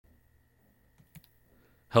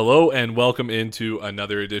Hello and welcome into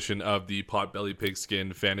another edition of the Potbelly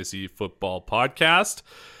Pigskin Fantasy Football Podcast.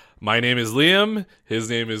 My name is Liam. His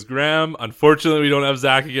name is Graham. Unfortunately, we don't have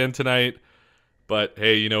Zach again tonight. But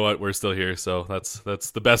hey, you know what? We're still here, so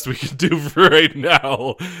that's the best we can do for right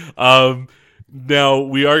now. Now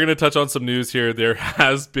we are going to touch on some news here. There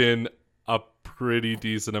has been a pretty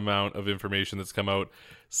decent amount of information that's come out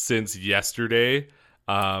since yesterday.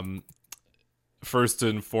 Um, First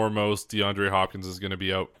and foremost, DeAndre Hopkins is going to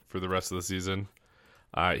be out for the rest of the season.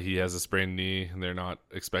 He has a sprained knee, and they're not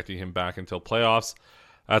expecting him back until playoffs.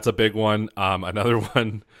 That's a big one. Another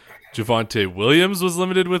one, Javonte Williams was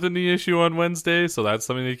limited with a knee issue on Wednesday, so that's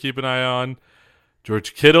something to keep an eye on.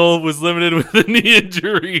 George Kittle was limited with a knee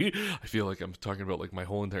injury. I feel like I'm talking about like my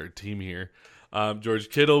whole entire team here. George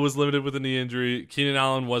Kittle was limited with a knee injury. Keenan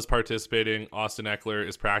Allen was participating. Austin Eckler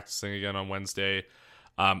is practicing again on Wednesday.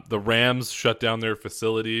 The Rams shut down their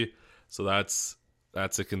facility, so that's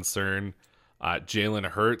a concern. Jalen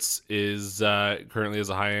Hurts is currently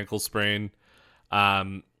has a high ankle sprain.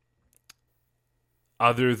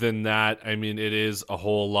 Other than that, I mean, it is a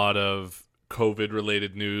whole lot of COVID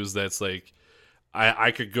related news. That's like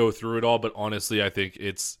I could go through it all, but honestly, I think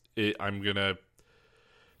I'm gonna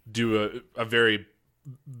do a very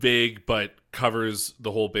vague but covers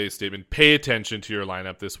the whole base statement. Pay attention to your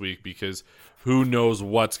lineup this week because who knows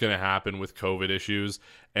what's going to happen with COVID issues,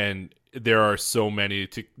 and there are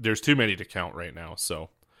there's too many to count right now. So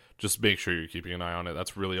just make sure you're keeping an eye on it.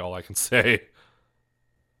 That's really all I can say.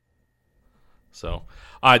 So,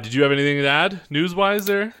 did you have anything to add news wise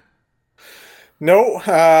there? No,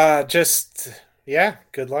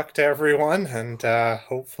 good luck to everyone, and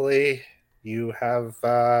hopefully you have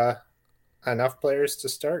enough players to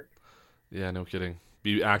start. Yeah, no kidding.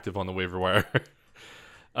 Be active on the waiver wire.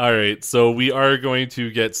 All right, so we are going to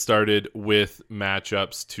get started with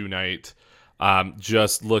matchups tonight.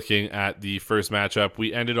 Just looking at the first matchup,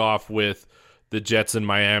 we ended off with the Jets in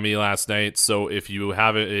Miami last night. So if you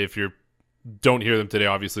don't hear them today,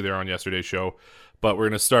 obviously they're on yesterday's show. But we're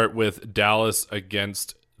going to start with Dallas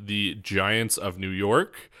against the Giants of New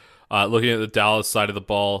York. Looking at the Dallas side of the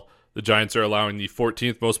ball, the Giants are allowing the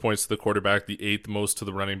 14th most points to the quarterback, the 8th most to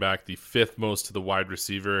the running back, the 5th most to the wide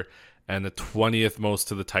receiver, and the 20th most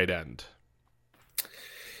to the tight end.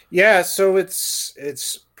 Yeah, so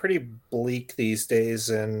it's pretty bleak these days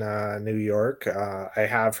in New York. I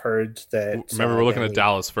have heard that Remember, we're looking at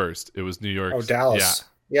Dallas first. It was New Oh, York's. Yeah, Dallas.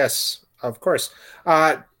 Yes, of course.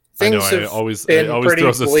 I know. Things have It been always pretty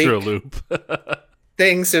throws us through a bleak. loop.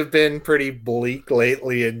 Things have been pretty bleak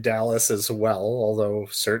lately in Dallas as well, although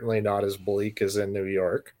certainly not as bleak as in New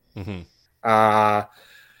York. Mm-hmm. Uh,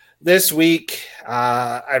 this week,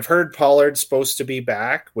 I've heard Pollard's supposed to be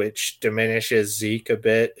back, which diminishes Zeke a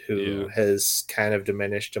bit, Yeah. who has kind of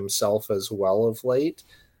diminished himself as well of late.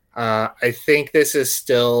 I think this is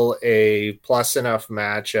still a plus enough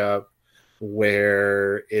matchup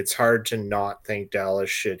where it's hard to not think Dallas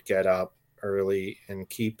should get up early and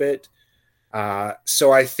keep it.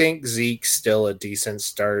 So I think Zeke's still a decent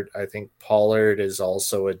start. I think Pollard is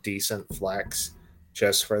also a decent flex,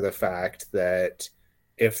 just for the fact that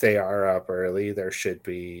if they are up early, there should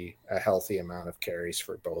be a healthy amount of carries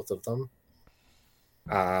for both of them.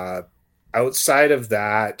 Uh, Outside of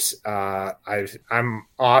that, I'm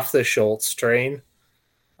off the Schultz train.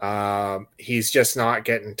 He's just not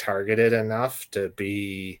getting targeted enough to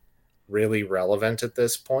be really relevant at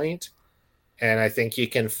this point. And I think you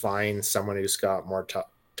can find someone who's got more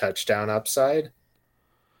touchdown upside.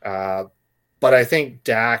 Uh, but I think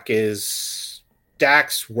Dak's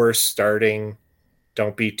worth starting.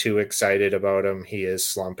 Don't be too excited about him. He is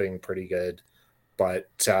slumping pretty good, but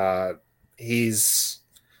he's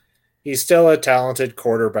still a talented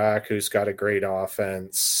quarterback who's got a great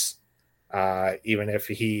offense. Even if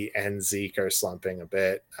he and Zeke are slumping a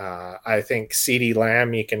bit, I think CeeDee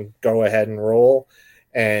Lamb you can go ahead and roll,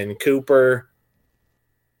 and Cooper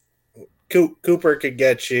could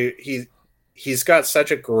get you. He's got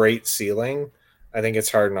such a great ceiling. I think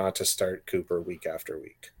it's hard not to start Cooper week after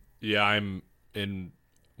week. Yeah, I'm in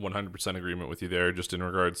 100% agreement with you there, just in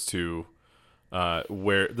regards to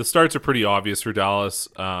where the starts are pretty obvious for Dallas.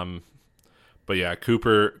 But yeah,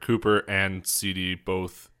 Cooper and CD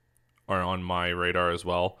both are on my radar as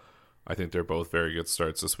well. I think they're both very good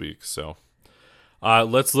starts this week. So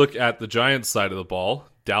let's look at the Giants side of the ball.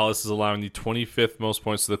 Dallas is allowing the 25th most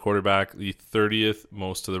points to the quarterback, the 30th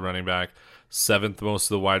most to the running back, 7th most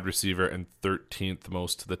to the wide receiver, and 13th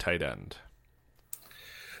most to the tight end.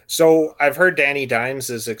 So I've heard Danny Dimes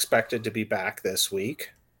is expected to be back this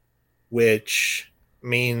week, which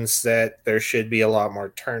means that there should be a lot more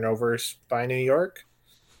turnovers by New York.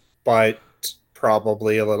 But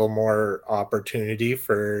probably a little more opportunity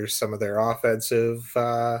for some of their offensive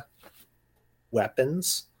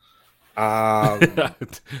weapons.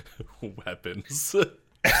 Weapons.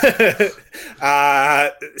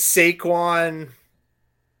 Saquon,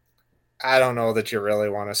 I don't know that you really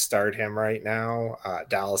want to start him right now.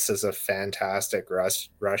 Dallas is a fantastic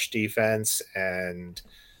rush defense, and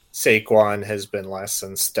Saquon has been less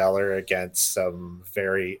than stellar against some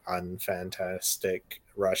very unfantastic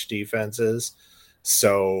rush defenses.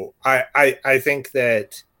 So I think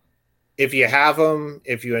that if you have him,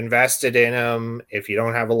 if you invested in him, if you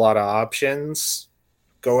don't have a lot of options,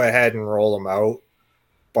 go ahead and roll him out.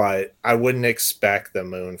 But I wouldn't expect the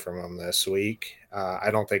moon from him this week.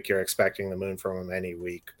 I don't think you're expecting the moon from him any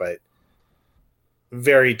week, but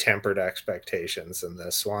very tempered expectations in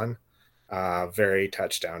this one. Very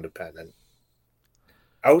touchdown dependent.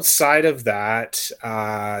 Outside of that,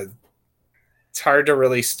 it's hard to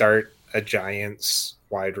really start a Giants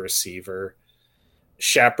wide receiver.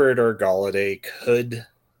 Shepard or Golladay could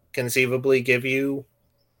conceivably give you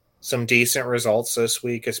some decent results this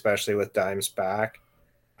week, especially with Dimes back.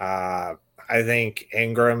 I think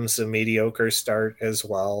Ingram's a mediocre start as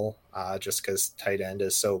well, just because tight end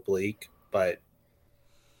is so bleak. But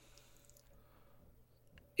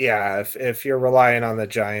yeah, if you're relying on the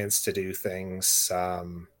Giants to do things,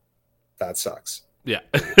 that sucks. Yeah,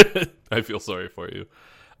 I feel sorry for you.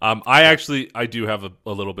 I do have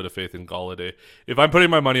a little bit of faith in Golladay. If I'm putting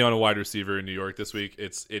my money on a wide receiver in New York this week,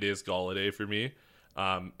 it is Golladay for me.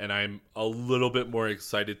 And I'm a little bit more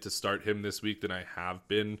excited to start him this week than I have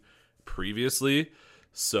been previously.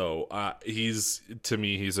 So he's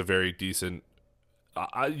a very decent.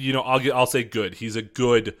 I'll say good. He's a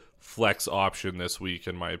good flex option this week,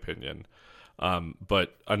 in my opinion.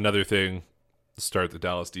 But another thing, start the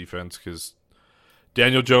Dallas defense, because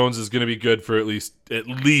Daniel Jones is going to be good for at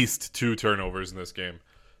least 2 turnovers in this game.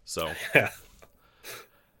 So,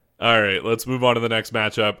 all right, let's move on to the next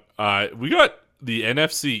matchup. We got the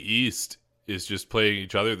NFC East is just playing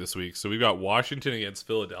each other this week. So we've got Washington against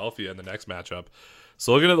Philadelphia in the next matchup.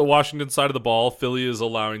 So looking at the Washington side of the ball, Philly is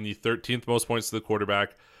allowing the 13th most points to the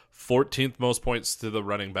quarterback, 14th most points to the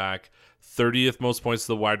running back, 30th most points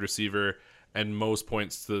to the wide receiver, and most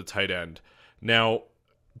points to the tight end. Now,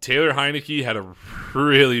 Taylor Heineke had a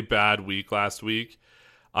really bad week last week.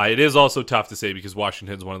 It is also tough to say because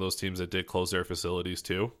Washington's one of those teams that did close their facilities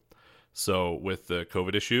too. So with the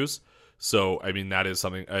COVID issues. So, I mean, that is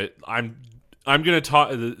something I'm going to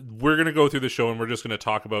talk. We're going to go through the show and we're just going to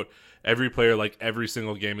talk about every player, like every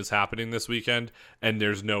single game is happening this weekend and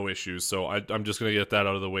there's no issues. So I'm just going to get that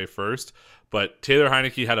out of the way first. But Taylor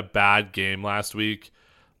Heineke had a bad game last week.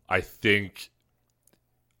 I think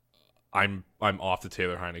I'm off the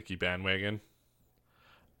Taylor Heineke bandwagon,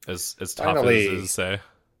 as tough Finally. as it is to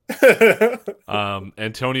say.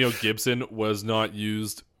 Antonio Gibson was not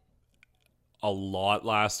used a lot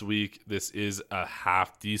last week. This is a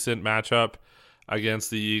half decent matchup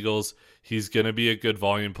against the Eagles. He's going to be a good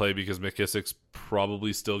volume play because McKissick's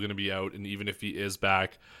probably still going to be out, and even if he is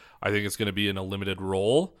back, I think it's going to be in a limited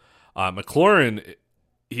role. McLaurin,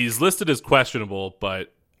 he's listed as questionable,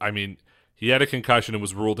 but I mean, he had a concussion and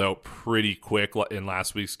was ruled out pretty quick in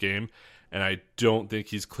last week's game, and I don't think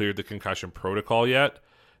he's cleared the concussion protocol yet.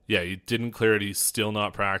 Yeah, he didn't clear it. He's still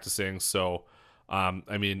not practicing. So,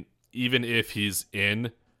 I mean, even if he's in,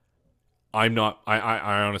 I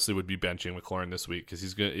honestly would be benching McLaurin this week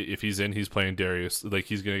because if he's in, he's playing Darius. Like,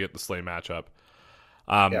 he's gonna get the Slay matchup.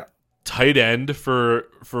 Tight end for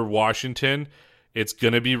Washington, it's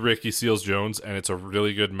gonna be Ricky Seals-Jones, and it's a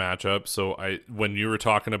really good matchup. So when you were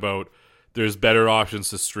talking about there's better options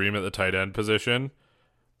to stream at the tight end position,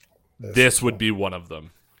 this would be one of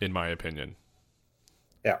them, in my opinion.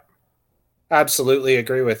 Yeah, absolutely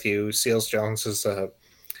agree with you. Seals-Jones is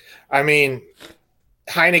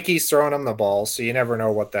Heineke's throwing him the ball, so you never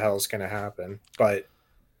know what the hell's going to happen. But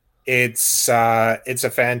it's a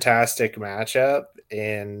fantastic matchup,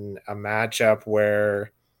 in a matchup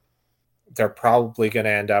where they're probably going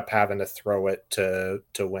to end up having to throw it to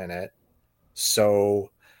win it. So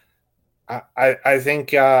I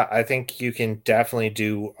think you can definitely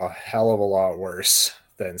do a hell of a lot worse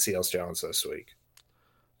than Seals-Jones this week.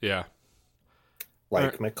 Yeah,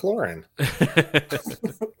 like McLaurin.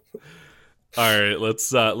 All right,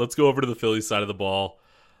 let's go over to the Phillies side of the ball.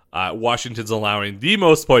 Washington's allowing the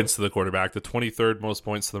most points to the quarterback, the 23rd most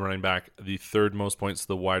points to the running back, the 3rd most points to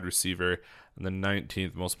the wide receiver, and the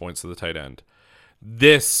 19th most points to the tight end.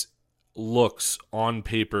 This looks on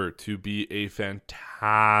paper to be a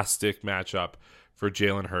fantastic matchup for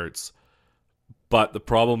Jalen Hurts. But the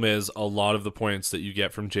problem is a lot of the points that you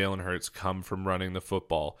get from Jalen Hurts come from running the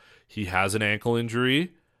football. He has an ankle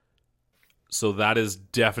injury, so that is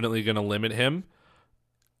definitely going to limit him.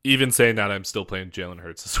 Even saying that, I'm still playing Jalen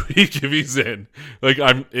Hurts this week if he's in. Like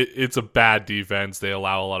it's a bad defense. They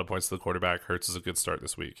allow a lot of points to the quarterback. Hurts is a good start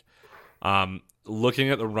this week. Looking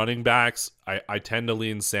at the running backs, I tend to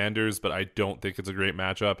lean Sanders, but I don't think it's a great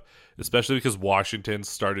matchup, especially because Washington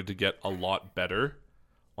started to get a lot better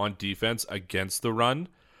on defense against the run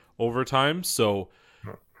over time. So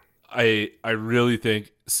I really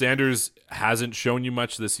think Sanders hasn't shown you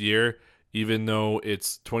much this year, even though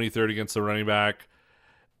it's 23rd against the running back.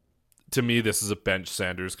 To me, this is a bench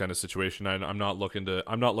Sanders kind of situation. I'm not looking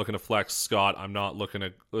to flex Scott. I'm not looking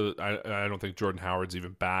to. I don't think Jordan Howard's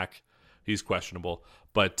even back. He's questionable,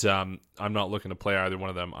 but I'm not looking to play either one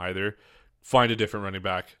of them either. Find a different running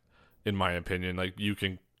back, in my opinion. Like, you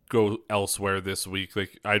can go elsewhere this week.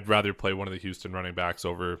 Like, I'd rather play one of the Houston running backs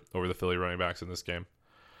over the Philly running backs in this game.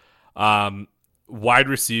 Wide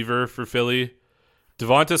receiver for Philly,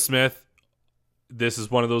 Devonta Smith. This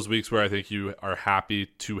is one of those weeks where I think you are happy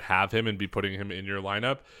to have him and be putting him in your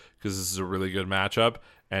lineup because this is a really good matchup.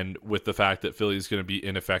 And with the fact that Philly is going to be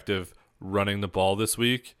ineffective running the ball this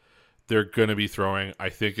week, they're going to be throwing. I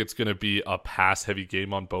think it's going to be a pass-heavy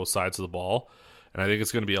game on both sides of the ball. And I think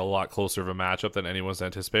it's going to be a lot closer of a matchup than anyone's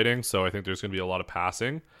anticipating. So I think there's going to be a lot of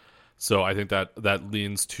passing. So I think that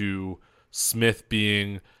leans to Smith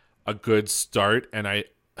being a good start. And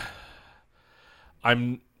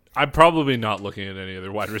I'm probably not looking at any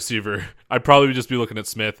other wide receiver. I'd probably just be looking at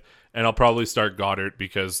Smith, and I'll probably start Goddard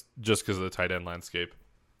because of the tight end landscape.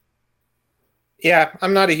 Yeah,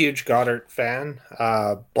 I'm not a huge Goddard fan,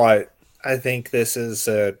 but I think this is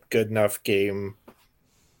a good enough game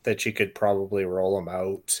that you could probably roll him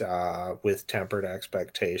out with tempered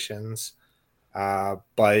expectations.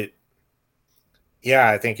 But yeah,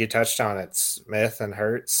 I think you touched on it. Smith and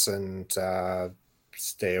Hurts, and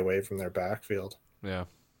stay away from their backfield. Yeah.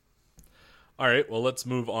 All right, well, let's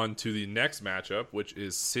move on to the next matchup, which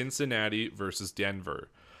is Cincinnati versus Denver.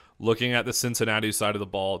 Looking at the Cincinnati side of the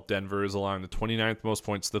ball, Denver is allowing the 29th most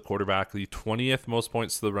points to the quarterback, the 20th most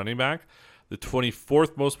points to the running back, the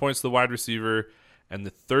 24th most points to the wide receiver, and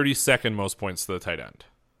the 32nd most points to the tight end.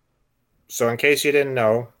 So in case you didn't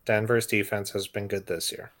know, Denver's defense has been good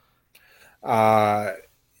this year.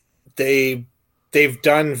 They've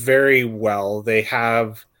done very well. They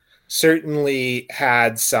have certainly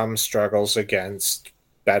had some struggles against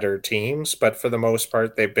better teams, but for the most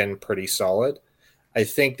part, they've been pretty solid. I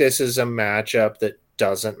think this is a matchup that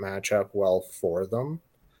doesn't match up well for them.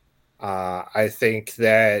 I think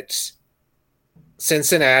that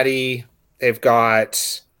Cincinnati, they've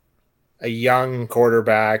got a young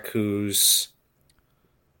quarterback who's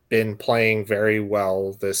been playing very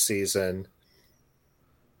well this season.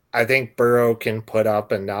 I think Burrow can put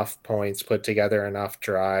up enough points, put together enough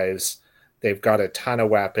drives. They've got a ton of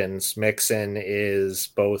weapons. Mixon is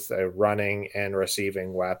both a running and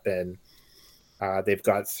receiving weapon. They've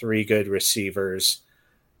got 3 good receivers.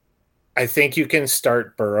 I think you can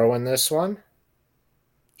start Burrow in this one,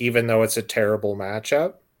 even though it's a terrible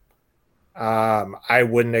matchup. I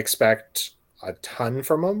wouldn't expect a ton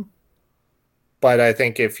from him, but I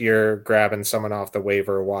think if you're grabbing someone off the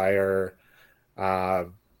waiver wire,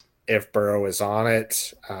 if Burrow is on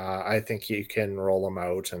it, I think you can roll him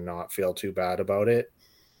out and not feel too bad about it.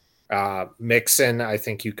 Mixon, I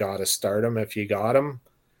think you got to start him if you got him.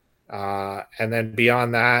 And then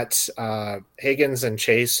beyond that, Higgins and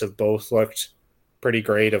Chase have both looked pretty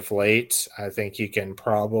great of late. I think you can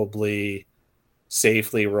probably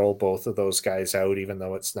safely roll both of those guys out, even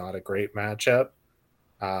though it's not a great matchup.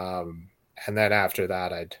 And then after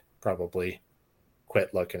that, I'd probably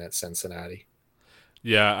quit looking at Cincinnati.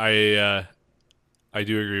 Yeah, I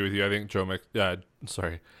do agree with you. I think I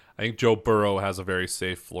think Joe Burrow has a very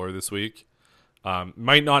safe floor this week.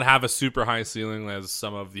 Might not have a super high ceiling as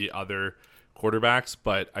some of the other quarterbacks,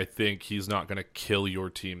 but I think he's not going to kill your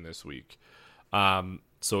team this week.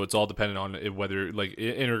 So it's all dependent on whether, like,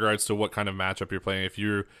 in regards to what kind of matchup you're playing. If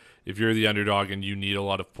you're the underdog and you need a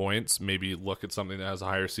lot of points, maybe look at something that has a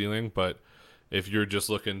higher ceiling. But if you're just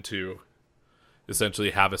looking to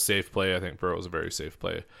essentially have a safe play, I think Burrow is a very safe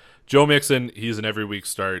play. Joe Mixon, he's an every week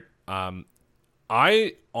start.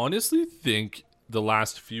 I honestly think the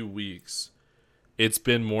last few weeks it's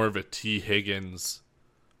been more of a T. Higgins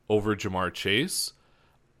over Jamar Chase.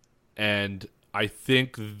 And I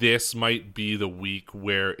think this might be the week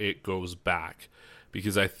where it goes back,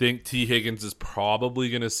 because I think T. Higgins is probably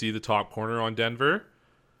going to see the top corner on Denver.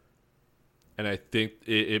 And I think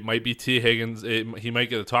it might be T. Higgins. He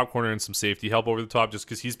might get the top corner and some safety help over the top just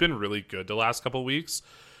because he's been really good the last couple of weeks.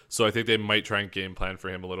 So I think they might try and game plan for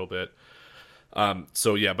him a little bit.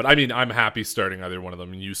 So yeah, but I mean, I'm happy starting either one of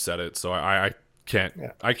them. And you said it, so I can't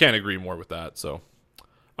agree more with that. So,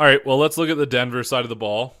 all right, well, let's look at the Denver side of the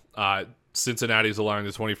ball. Cincinnati's allowing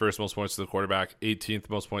the 21st most points to the quarterback,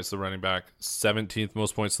 18th most points to the running back, 17th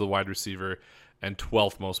most points to the wide receiver, and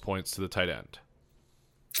 12th most points to the tight end.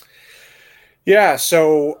 Yeah,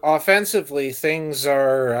 so offensively, things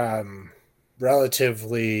are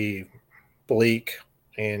relatively bleak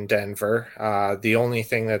in Denver. The only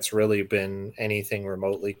thing that's really been anything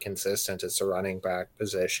remotely consistent is the running back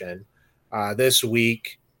position. This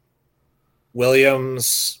week,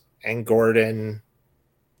 Williams and Gordon,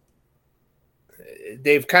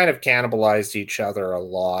 they've kind of cannibalized each other a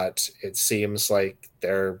lot. It seems like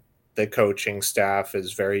the coaching staff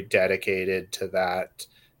is very dedicated to that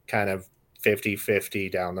kind of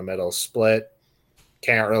 50-50 down the middle split.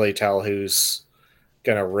 Can't really tell who's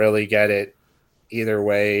going to really get it either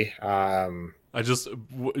way. When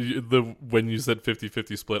you said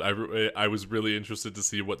 50-50 split, I was really interested to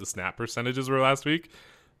see what the snap percentages were last week.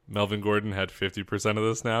 Melvin Gordon had 50% of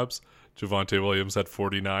the snaps. Javonte Williams had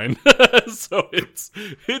 49. So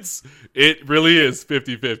it really is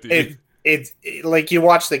 50-50. It's like you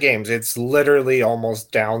watch the games, it's literally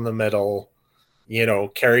almost down the middle,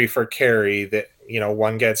 carry for carry, that,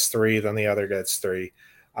 one gets 3, then the other gets 3.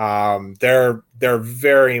 They're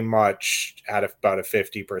very much at about a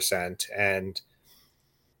 50%. And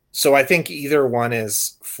so I think either one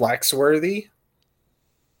is flex worthy.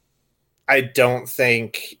 I don't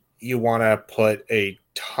think you want to put a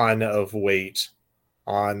ton of weight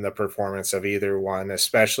on the performance of either one,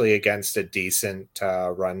 especially against a decent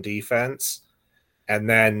run defense. And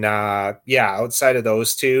then, outside of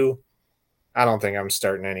those two, I don't think I'm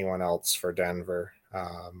starting anyone else for Denver.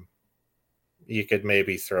 You could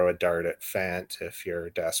maybe throw a dart at Fant if you're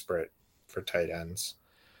desperate for tight ends.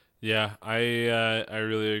 Yeah, I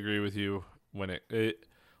really agree with you.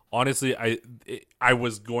 Honestly, I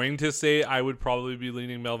was going to say I would probably be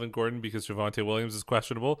leaning Melvin Gordon because Javonte Williams is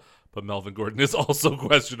questionable, but Melvin Gordon is also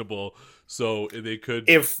questionable. So they could,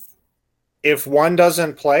 if one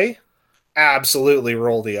doesn't play, absolutely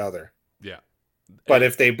roll the other. Yeah, but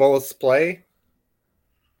if they both play,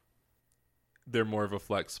 they're more of a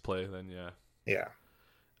flex play than yeah.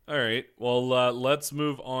 All right. Well, let's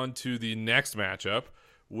move on to the next matchup,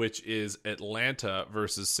 which is Atlanta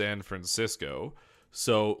versus San Francisco.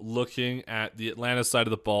 So looking at the Atlanta side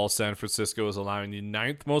of the ball, San Francisco is allowing the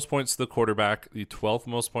 9th most points to the quarterback, the 12th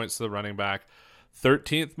most points to the running back,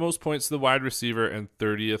 13th most points to the wide receiver, and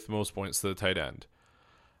 30th most points to the tight end.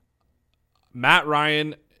 Matt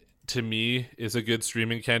Ryan, to me, is a good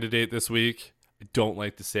streaming candidate this week. I don't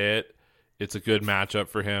like to say it. It's a good matchup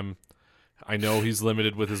for him. I know he's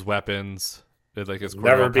limited with his weapons. Like his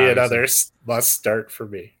never be another must start for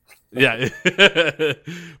me. Yeah,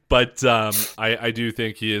 but I do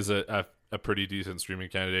think he is a pretty decent streaming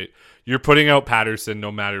candidate. You're putting out Patterson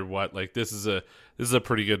no matter what. Like this is a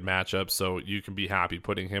pretty good matchup, so you can be happy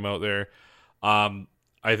putting him out there. I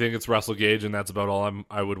think it's Russell Gage, and that's about all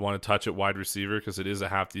I would want to touch at wide receiver because it is a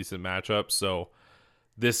half decent matchup. So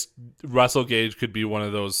this Russell Gage could be one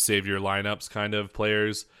of those save your lineups kind of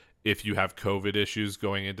players if you have COVID issues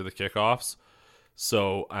going into the kickoffs.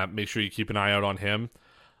 So make sure you keep an eye out on him.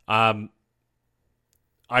 I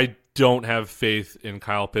don't have faith in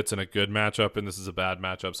Kyle Pitts in a good matchup, and this is a bad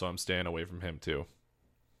matchup, so I'm staying away from him too.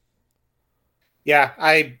 Yeah,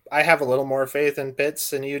 I have a little more faith in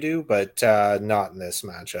Pitts than you do, but not in this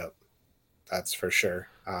matchup. That's for sure.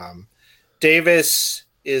 Davis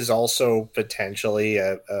is also potentially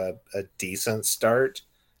a decent start.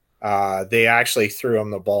 They actually threw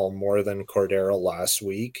him the ball more than Cordero last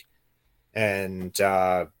week, and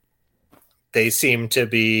they seem to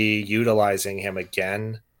be utilizing him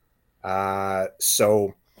again.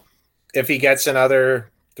 So if he gets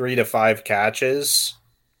another 3 to 5 catches,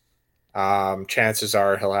 chances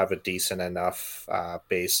are he'll have a decent enough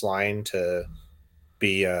baseline to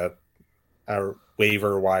be a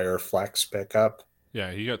waiver wire flex pickup.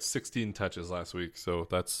 Yeah, he got 16 touches last week, so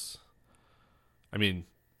that's, I mean,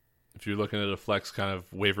 if you're looking at a flex kind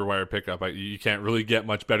of waiver wire pickup, you can't really get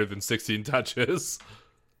much better than 16 touches.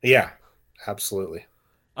 Yeah, absolutely.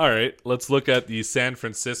 All right, let's look at the San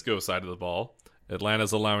Francisco side of the ball.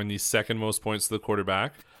 Atlanta's allowing the 2nd most points to the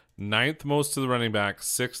quarterback, 9th most to the running back,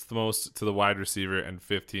 6th most to the wide receiver, and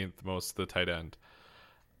 15th most to the tight end.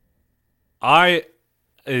 I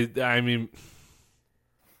mean,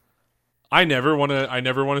 I never want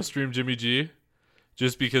to stream Jimmy G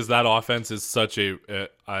just because that offense is such a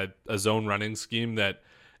zone running scheme that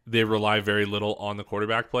they rely very little on the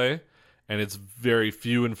quarterback play, and it's very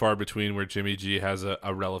few and far between where Jimmy G has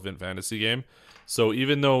a relevant fantasy game. So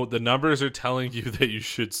even though the numbers are telling you that you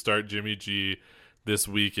should start Jimmy G this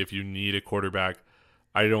week if you need a quarterback,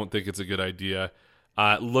 I don't think it's a good idea.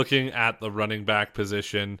 Looking at the running back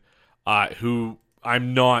position, who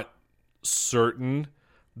I'm not certain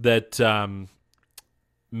that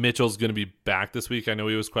Mitchell's going to be back this week. I know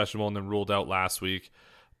he was questionable and then ruled out last week,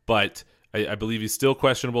 but I believe he's still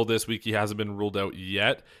questionable this week. He hasn't been ruled out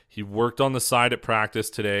yet. He worked on the side at practice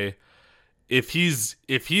today. If he's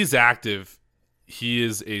active, he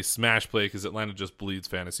is a smash play because Atlanta just bleeds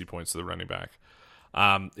fantasy points to the running back.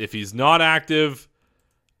 If he's not active,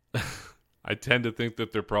 I tend to think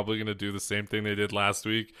that they're probably going to do the same thing they did last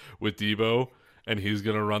week with Debo, and he's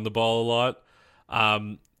going to run the ball a lot.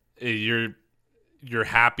 You're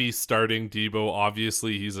happy starting Debo.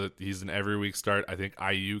 Obviously, he's an every week start. I think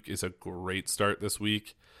Ayuk is a great start this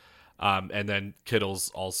week, and then Kittle's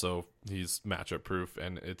also, he's matchup proof,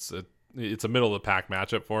 and it's a middle of the pack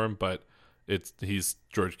matchup for him, but he's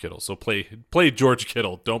George Kittle. So play George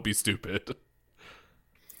Kittle. Don't be stupid.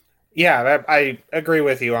 Yeah, I agree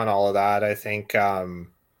with you on all of that. I think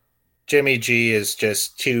Jimmy G is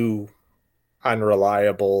just too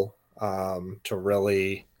unreliable to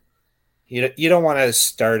really. You don't want to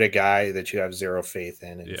start a guy that you have zero faith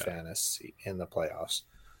in fantasy in the playoffs.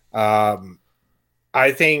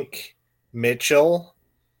 I think Mitchell,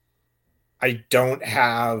 I don't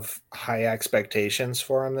have high expectations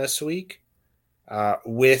for him this week.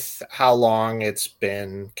 With how long it's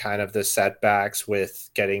been kind of the setbacks with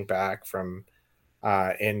getting back from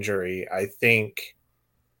injury, I think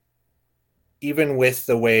even with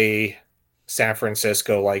the way San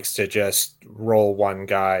Francisco likes to just roll one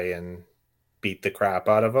guy and beat the crap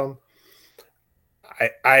out of him,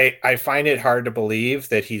 I find it hard to believe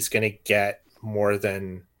that he's going to get more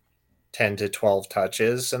than 10 to 12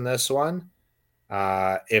 touches in this one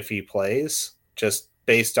if he plays, just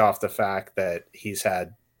based off the fact that he's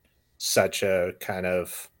had such a kind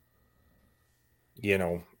of,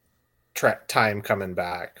 time coming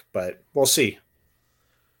back. But we'll see.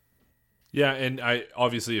 Yeah, and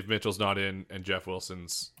obviously if Mitchell's not in and Jeff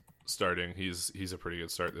Wilson's starting, he's a pretty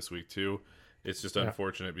good start this week too. It's just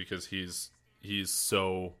unfortunate because he's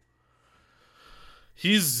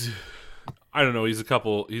I don't know, he's a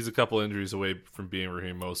couple injuries away from being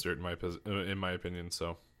Raheem Mostert in my opinion.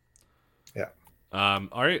 So yeah.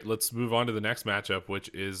 All right, let's move on to the next matchup, which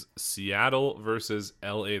is Seattle versus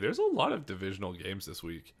LA. There's a lot of divisional games this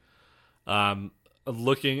week.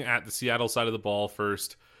 Looking at the Seattle side of the ball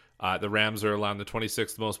first, the Rams are allowing the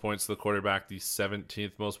 26th most points to the quarterback, the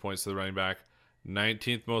 17th most points to the running back,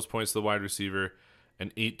 19th most points to the wide receiver,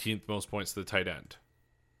 and 18th most points to the tight end.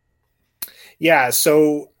 Yeah,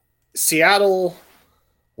 so Seattle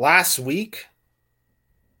last week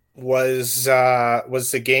was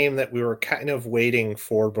the game that we were kind of waiting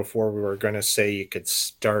for before we were going to say you could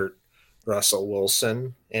start Russell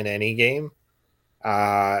Wilson in any game.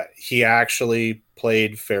 He actually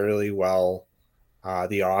played fairly well.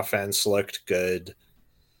 The offense looked good.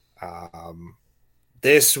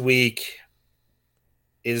 This week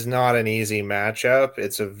is not an easy matchup.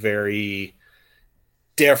 It's a very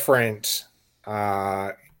different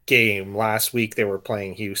game. Last week they were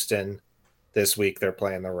playing Houston. This week they're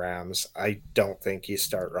playing the Rams. I don't think you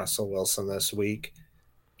start Russell Wilson this week,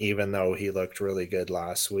 even though he looked really good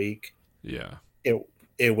last week. Yeah.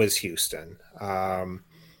 It was Houston.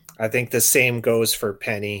 I think the same goes for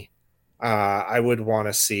Penny. I would want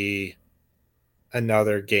to see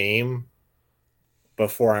another game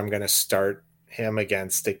before I'm going to start him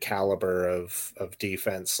against the caliber of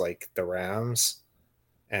defense like the Rams.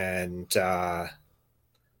 And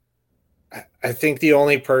I think the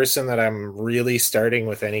only person that I'm really starting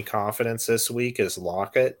with any confidence this week is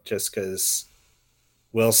Lockett, just because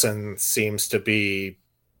Wilson seems to be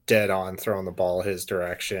dead on throwing the ball his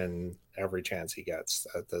direction every chance he gets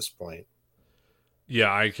at this point.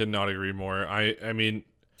 Yeah, I cannot agree more. I mean,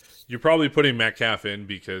 you're probably putting Metcalf in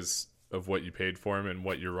because of what you paid for him and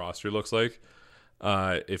what your roster looks like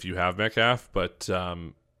if you have Metcalf. But,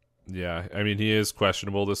 yeah, I mean, he is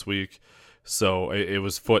questionable this week. So it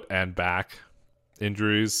was foot and back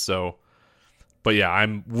injuries. So, but yeah,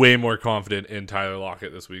 I'm way more confident in Tyler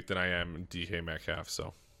Lockett this week than I am in DK Metcalf.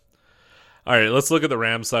 So, all right, let's look at the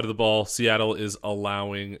Rams side of the ball. Seattle is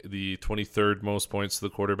allowing the 23rd most points to the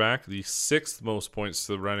quarterback, the 6th most points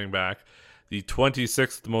to the running back, the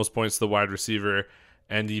 26th most points to the wide receiver,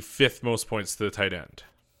 and the 5th most points to the tight end.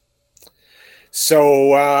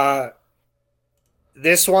 So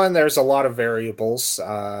This one, there's a lot of variables.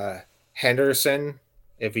 Henderson,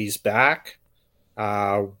 if he's back,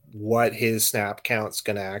 what his snap count's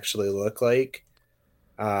going to actually look like.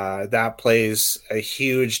 That plays a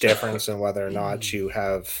huge difference in whether or not you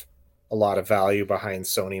have a lot of value behind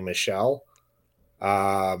Sony Michel.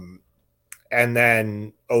 And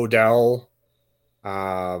then Odell,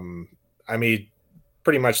 I mean,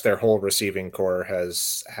 pretty much their whole receiving core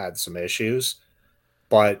has had some issues.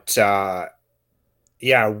 But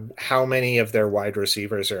yeah, how many of their wide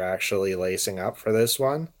receivers are actually lacing up for this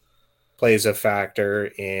one plays a factor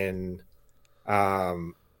in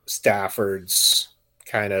Stafford's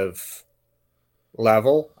kind of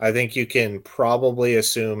level. I think you can probably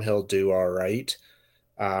assume he'll do all right,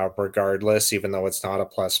 regardless, even though it's not a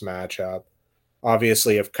plus matchup.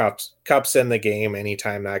 Obviously, if Cup's in the game,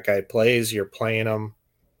 anytime that guy plays, you're playing him.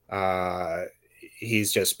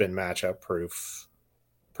 He's just been matchup proof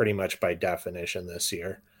pretty much by definition this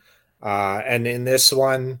year. And in this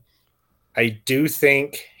one, I do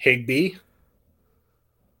think Higbee.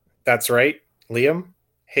 That's right, Liam.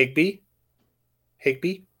 Higbee.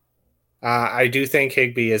 I do think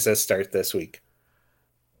Higbee is a start this week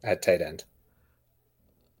at tight end.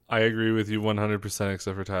 I agree with you 100%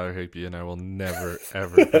 except for Tyler Higbee, and I will never,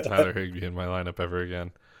 ever put Tyler Higbee in my lineup ever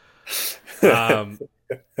again.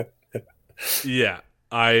 Yeah,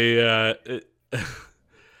 I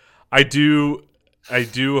do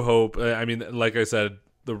hope. I mean, like I said,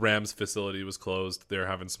 the Rams facility was closed. They're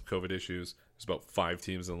having some COVID issues. There's about 5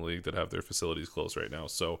 teams in the league that have their facilities closed right now.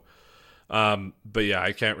 So, but yeah,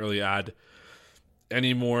 I can't really add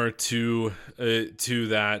any more to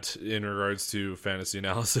that in regards to fantasy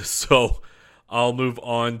analysis. So I'll move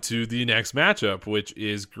on to the next matchup, which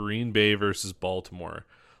is Green Bay versus Baltimore.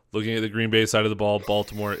 Looking at the Green Bay side of the ball,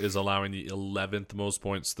 Baltimore is allowing the 11th most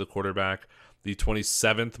points to the quarterback, the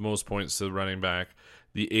 27th most points to the running back,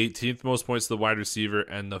 the 18th most points to the wide receiver,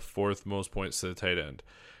 and the 4th most points to the tight end.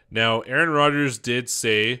 Now, Aaron Rodgers did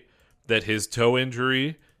say that his toe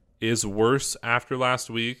injury is worse after last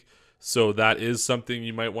week, so that is something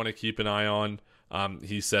you might want to keep an eye on.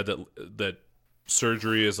 He said that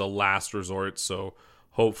surgery is a last resort, so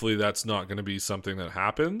hopefully that's not going to be something that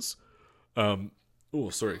happens.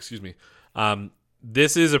 Excuse me.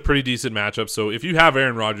 This is a pretty decent matchup, so if you have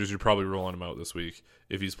Aaron Rodgers, you're probably rolling him out this week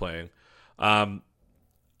if he's playing. The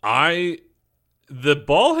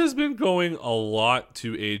ball has been going a lot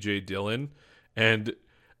to AJ Dillon, and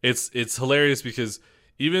it's hilarious because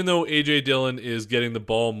even though AJ Dillon is getting the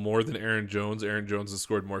ball more than Aaron Jones has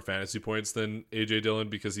scored more fantasy points than AJ Dillon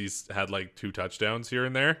because he's had like 2 touchdowns here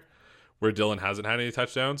and there, where Dillon hasn't had any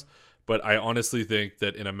touchdowns. But I honestly think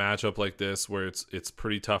that in a matchup like this, where it's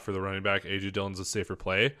pretty tough for the running back, AJ Dillon's a safer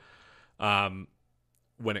play. When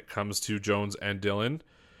it comes to Jones and Dillon,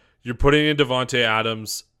 you're putting in Devontae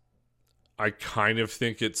Adams. I kind of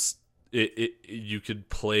think you could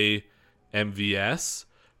play MVS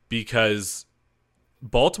because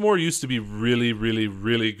Baltimore used to be really, really,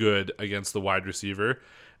 really good against the wide receiver,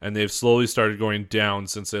 and they've slowly started going down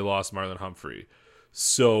since they lost Marlon Humphrey.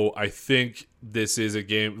 So I think this is a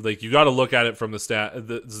game, like, you got to look at it from the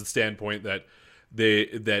standpoint that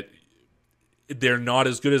they're not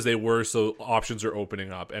as good as they were, so options are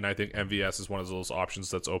opening up, and I think MVS is one of those options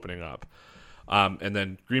that's opening up. And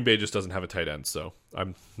then Green Bay just doesn't have a tight end, so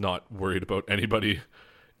I'm not worried about anybody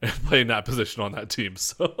playing that position on that team.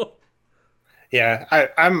 So yeah,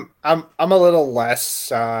 I'm a little less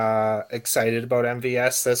excited about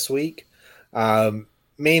MVS this week,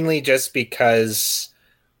 mainly just because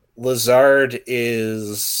Lazard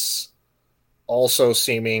is also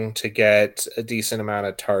seeming to get a decent amount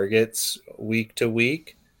of targets week to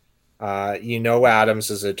week. Adams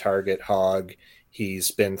is a target hog.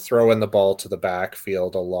 He's been throwing the ball to the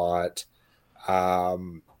backfield a lot.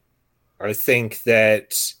 I think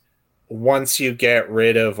that once you get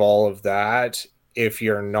rid of all of that, if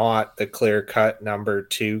you're not the clear-cut number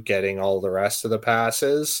 2 getting all the rest of the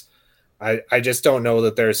passes, I just don't know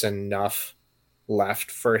that there's enough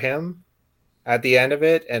left for him at the end of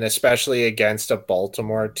it, and especially against a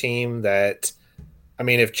Baltimore team that, I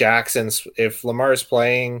mean, if Lamar's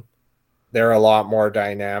playing, they're a lot more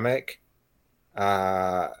dynamic.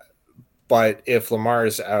 But if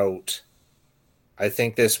Lamar's out, I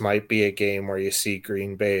think this might be a game where you see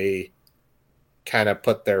Green Bay kind of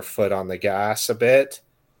put their foot on the gas a bit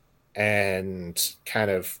and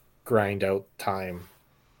kind of grind out time.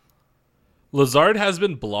 Lazard has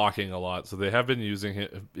been blocking a lot, so they have been using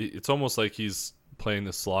him. It's almost like he's playing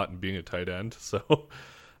the slot and being a tight end. So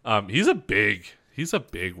he's a big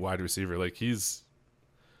wide receiver. Like he's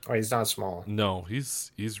not small. No,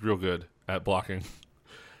 he's real good at blocking.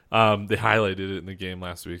 They highlighted it in the game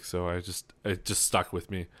last week, so it just stuck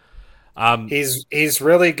with me. He's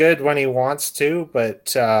really good when he wants to,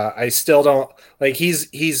 but I still don't like.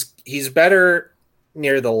 He's better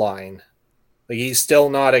near the line. Like he's still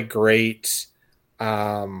not a great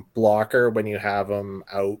blocker when you have him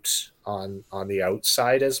out on the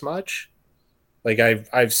outside as much. Like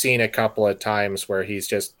I've seen a couple of times where he's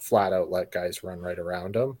just flat out let guys run right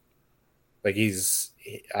around him. Like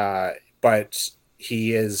but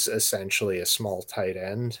he is essentially a small tight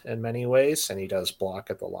end in many ways, and he does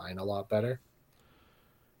block at the line a lot better.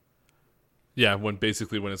 Yeah, when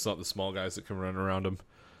it's not the small guys that can run around him.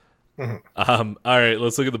 Mm-hmm. All right,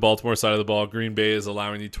 let's look at the Baltimore side of the ball. Green Bay is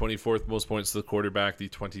allowing the 24th most points to the quarterback, the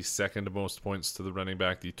 22nd most points to the running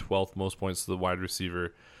back, the 12th most points to the wide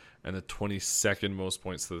receiver, and the 22nd most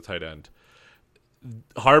points to the tight end.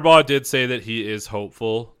 Harbaugh did say that he is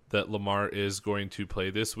hopeful that Lamar is going to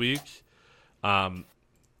play this week.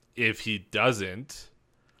 If he doesn't,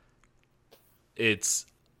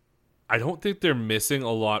 I don't think they're missing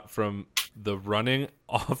a lot from the running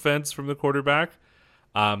offense from the quarterback.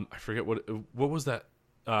 I forget what was that.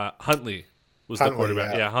 Huntley was the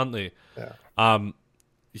quarterback. Yeah, Huntley. Yeah.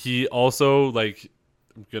 He also, like,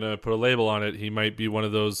 I'm gonna put a label on it. He might be one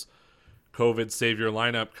of those COVID savior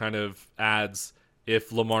lineup kind of ads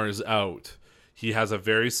if Lamar is out. He has a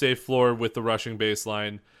very safe floor with the rushing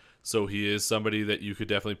baseline, so he is somebody that you could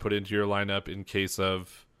definitely put into your lineup in case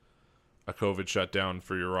of a COVID shutdown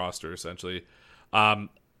for your roster, essentially.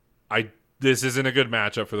 This isn't a good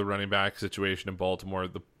matchup for the running back situation in Baltimore.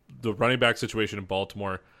 The running back situation in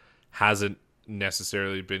Baltimore hasn't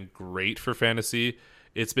necessarily been great for fantasy.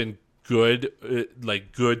 It's been good,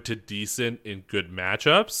 like good to decent in good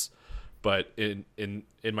matchups. But in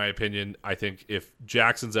my opinion, I think if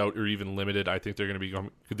Jackson's out or even limited, I think they're going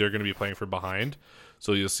to be playing from behind.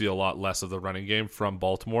 So you'll see a lot less of the running game from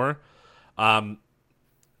Baltimore.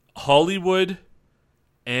 Hollywood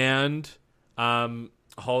and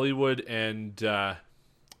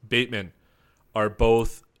Bateman are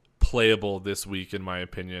both playable this week, in my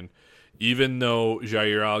opinion. Even though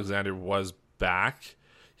Jair Alexander was back,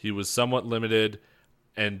 he was somewhat limited,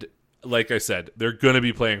 and like I said, they're going to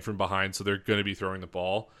be playing from behind, so they're going to be throwing the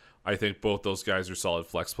ball. I think both those guys are solid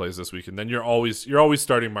flex plays this week, and then you're always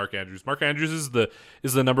starting Mark Andrews. Mark Andrews is the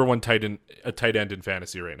number one tight end in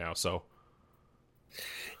fantasy right now. So,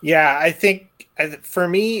 yeah, I think for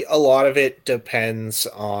me, a lot of it depends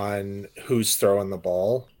on who's throwing the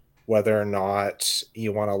ball, whether or not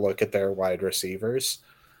you want to look at their wide receivers.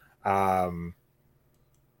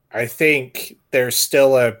 I think there's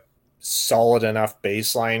still a solid enough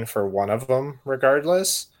baseline for one of them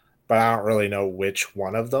regardless, but I don't really know which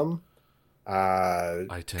one of them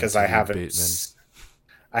because I haven't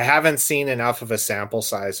seen enough of a sample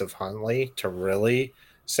size of Huntley to really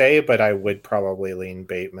say, but I would probably lean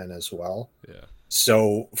Bateman as well. Yeah.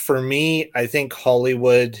 So for me, I think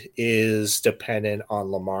Hollywood is dependent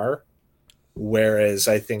on Lamar, whereas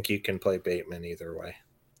I think you can play Bateman either way.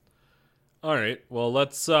 All right, well,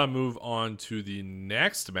 let's move on to the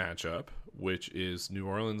next matchup, which is New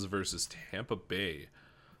Orleans versus Tampa Bay.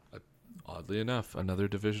 Oddly enough, another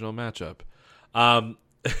divisional matchup.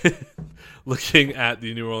 Looking at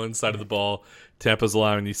the New Orleans side of the ball, Tampa's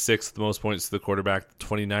allowing the 6th most points to the quarterback,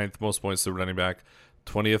 29th most points to the running back,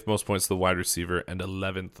 20th most points to the wide receiver, and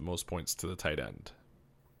 11th most points to the tight end.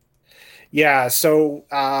 Yeah, so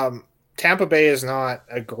Tampa Bay is not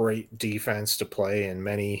a great defense to play in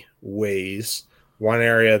many ways. One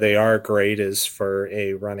area they are great is for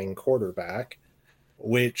a running quarterback,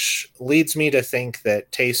 which leads me to think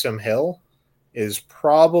that Taysom Hill is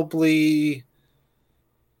probably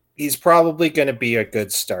going to be a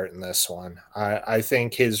good start in this one. I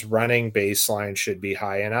think his running baseline should be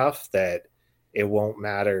high enough that it won't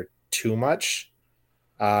matter too much.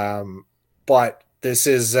 But this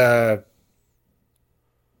is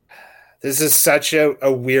such a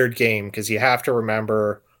weird game because you have to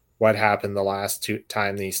remember what happened the last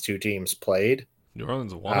time these two teams played. New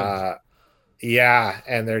Orleans won. Yeah,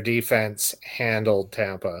 and their defense handled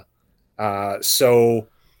Tampa. So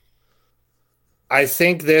I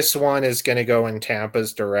think this one is going to go in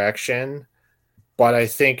Tampa's direction, but I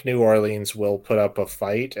think New Orleans will put up a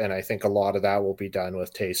fight, and I think a lot of that will be done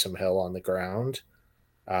with Taysom Hill on the ground,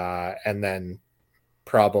 and then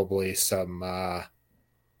probably some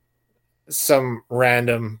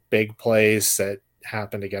random big plays that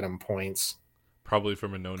happen to get him points. Probably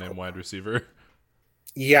from a no-name wide receiver.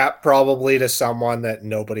 Yeah, probably to someone that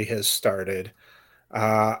nobody has started.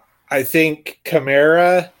 I think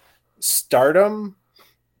Kamara start him,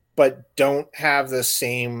 but don't have the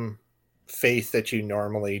same faith that you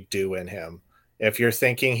normally do in him. if you're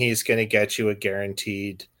thinking he's going to get you a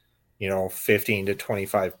guaranteed, 15 to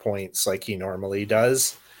 25 points like he normally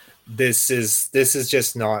does, this is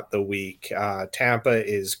just not the week. Tampa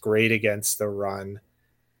is great against the run,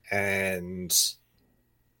 and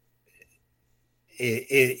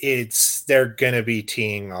it's they're going to be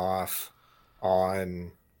teeing off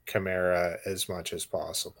on Kamara as much as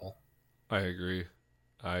possible. I agree.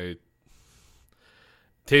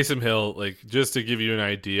 Taysom Hill, like, just to give you an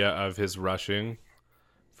idea of his rushing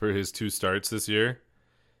for his 2 starts this year,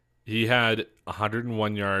 he had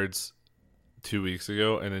 101 yards 2 weeks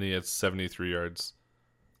ago, and then he had 73 yards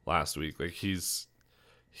last week. Like, he's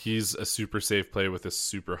a super safe play with a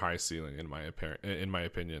super high ceiling in my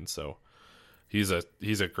opinion. So he's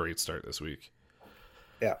a great start this week.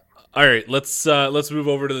 Yeah. All right, let's move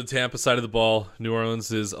over to the Tampa side of the ball. New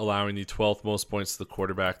Orleans is allowing the 12th most points to the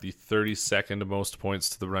quarterback, the 32nd most points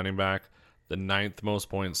to the running back, the 9th most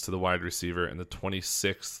points to the wide receiver, and the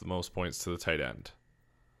 26th most points to the tight end.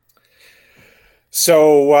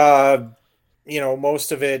 So,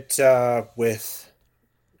 most of it with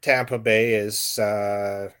Tampa Bay is,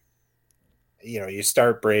 you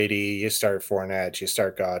start Brady, you start Fournette, you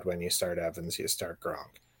start Godwin, you start Evans, you start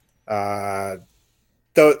Gronk.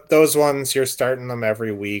 Those ones, you're starting them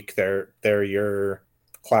every week. They're your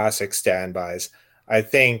classic standbys. I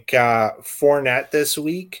think Fournette this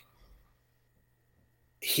week,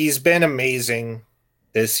 he's been amazing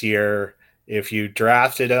this year. If you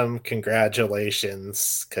drafted him,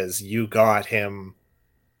 congratulations, because you got him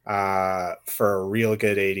for a real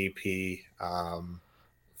good ADP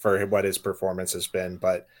for what his performance has been.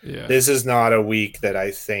 But This is not a week that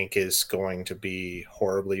I think is going to be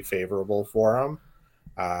horribly favorable for him.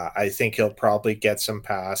 I think he'll probably get some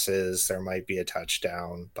passes. There might be a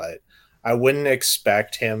touchdown, but I wouldn't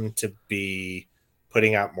expect him to be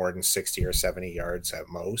putting up more than 60 or 70 yards at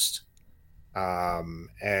most.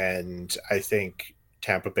 And I think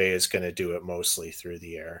Tampa Bay is going to do it mostly through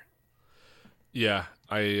the air. Yeah,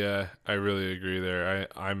 I really agree there.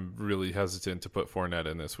 I'm really hesitant to put Fournette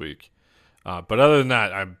in this week. But other than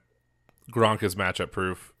that, Gronk is matchup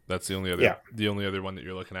proof. That's the only other one that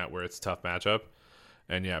you're looking at where it's a tough matchup.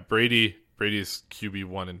 And yeah, Brady's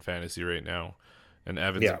QB1 in fantasy right now, and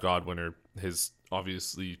Evans and Godwin are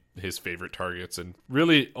obviously his favorite targets, and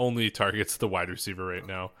really only targets the wide receiver right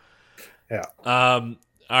now. Yeah. All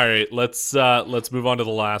right, let's move on to the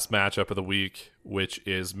last matchup of the week, which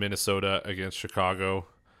is Minnesota against Chicago.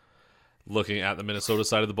 Looking at the Minnesota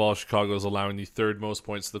side of the ball, Chicago is allowing the 3rd most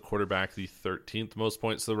points to the quarterback, the 13th most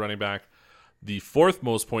points to the running back, the 4th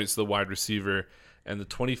most points to the wide receiver, and the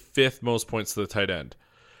 25th most points to the tight end.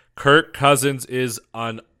 Kirk Cousins is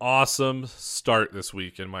an awesome start this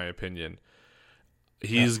week, in my opinion.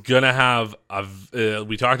 He's gonna have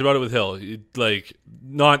we talked about it with Hill,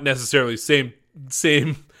 not necessarily same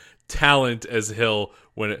talent as Hill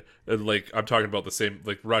when I'm talking about the same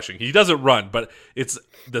rushing. He doesn't run, but it's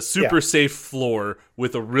the super safe floor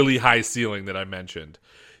with a really high ceiling that I mentioned.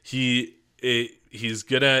 He's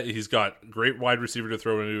got great wide receiver to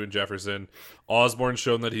throw into in Jefferson. Osborne's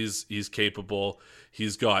shown that he's capable. He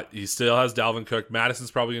still has Dalvin Cook.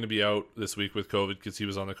 Madison's probably going to be out this week with COVID because he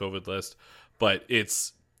was on the COVID list. But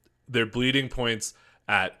they're bleeding points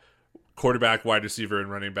at quarterback, wide receiver, and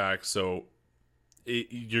running back. So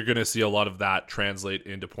you're going to see a lot of that translate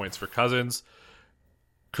into points for Cousins.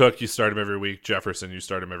 Cook, you start him every week. Jefferson, you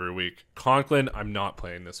start him every week. Conklin, I'm not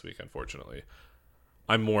playing this week, unfortunately.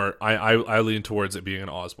 I lean towards it being an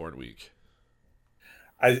Osborne week.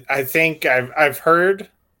 I think I've heard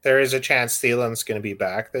there is a chance Thielen's going to be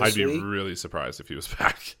back this week. I'd be really surprised if he was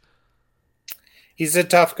back. He's a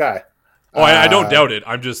tough guy. Oh, I don't doubt it.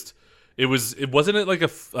 Wasn't it like a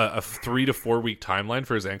 3 to 4 week timeline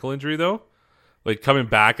for his ankle injury though? Like coming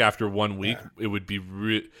back after 1 week, it would be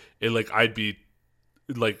I'd be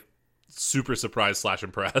super surprised /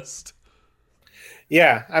 impressed.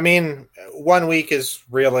 Yeah, I mean, 1 week is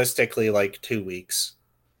realistically 2 weeks.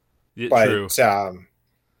 Yeah, but true.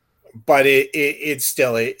 But it's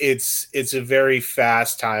still it's a very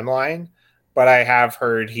fast timeline. But I have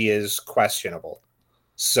heard he is questionable.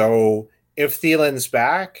 So if Thielen's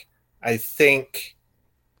back, I think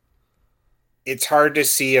it's hard to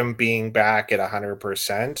see him being back at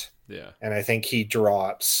 100%. Yeah, and I think he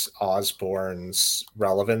drops Osborne's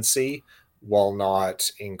relevancy while not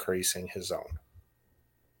increasing his own.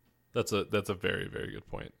 That's a very, very good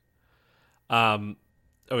point.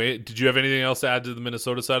 Okay, did you have anything else to add to the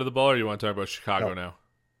Minnesota side of the ball, or you want to talk about Chicago now?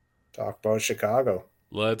 Talk about Chicago.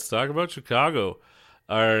 Let's talk about Chicago.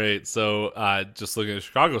 All right, so just looking at the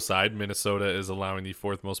Chicago side, Minnesota is allowing the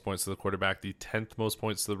 4th most points to the quarterback, the 10th most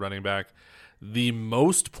points to the running back, the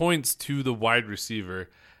most points to the wide receiver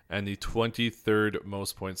and the 23rd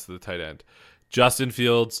most points to the tight end. Justin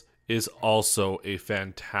Fields is also a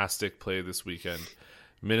fantastic play this weekend.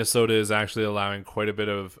 Minnesota is actually allowing quite a bit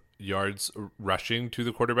of yards rushing to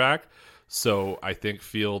the quarterback. So I think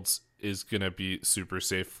Fields is going to be super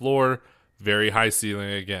safe floor, very high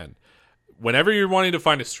ceiling again. Whenever you're wanting to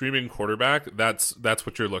find a streaming quarterback, that's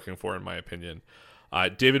what you're looking for, in my opinion.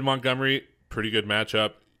 David Montgomery, pretty good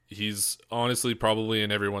matchup. He's honestly probably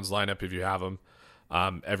in everyone's lineup if you have him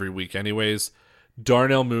every week anyways.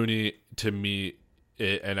 Darnell Mooney, to me,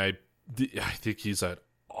 I think he's an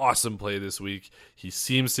awesome play this week. He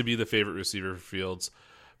seems to be the favorite receiver for Fields.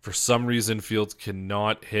 For some reason, Fields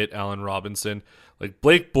cannot hit Allen Robinson. Like,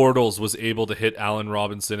 Blake Bortles was able to hit Allen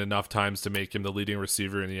Robinson enough times to make him the leading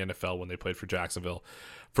receiver in the NFL when they played for Jacksonville.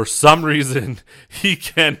 For some reason, he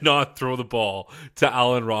cannot throw the ball to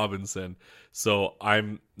Allen Robinson. So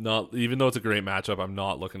I'm not, even though it's a great matchup, I'm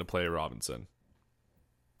not looking to play Robinson.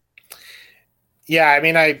 Yeah, I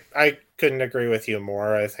mean, I couldn't agree with you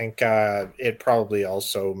more. I think it probably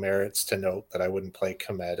also merits to note that I wouldn't play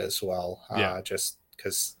Kmet as well, just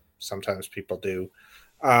because sometimes people do.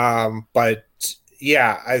 But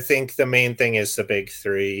yeah, I think the main thing is the big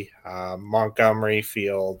three, Montgomery,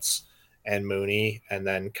 Fields, and Mooney, and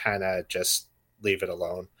then kind of just leave it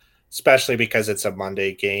alone, especially because it's a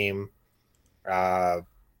Monday game.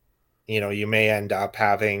 You may end up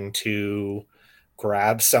having to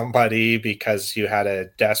grab somebody because you had a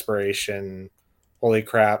desperation, holy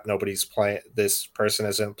crap, nobody's playing, this person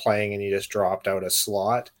isn't playing, and you just dropped out a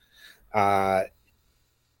slot.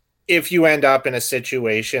 If you end up in a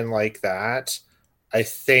situation like that, I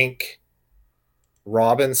think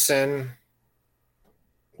Robinson,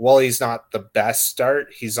 while he's not the best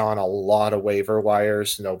start, he's on a lot of waiver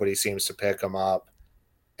wires. Nobody seems to pick him up.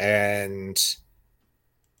 And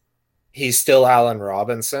he's still Allen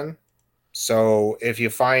Robinson. So if you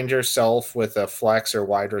find yourself with a flex or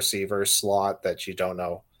wide receiver slot that you don't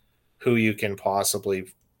know who you can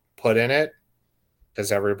possibly put in it,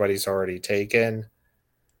 because everybody's already taken,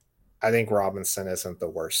 I think Robinson isn't the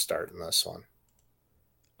worst start in this one.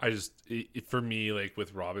 For me, like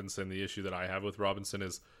with Robinson, the issue that I have with Robinson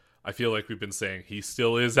is I feel like we've been saying he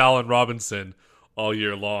still is Allen Robinson all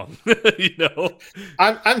year long.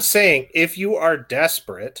 I'm saying if you are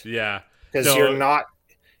desperate, because you're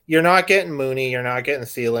not getting Mooney, you're not getting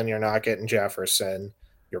Thielen, you're not getting Jefferson,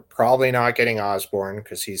 you're probably not getting Osborne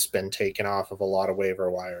because he's been taken off of a lot of waiver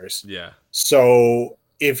wires. Yeah. So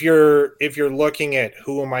if you're looking at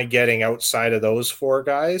who am I getting outside of those four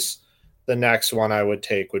guys, the next one I would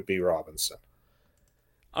take would be Robinson.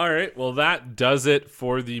 All right. Well, that does it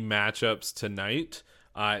for the matchups tonight.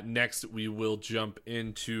 Next, we will jump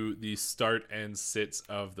into the start and sits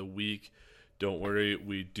of the week. Don't worry,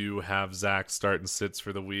 we do have Zach start and sits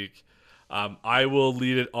for the week. I will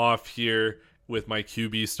lead it off here with my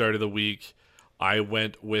QB start of the week. I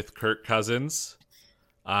went with Kirk Cousins.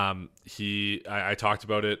 I talked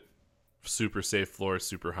about it. Super safe floor,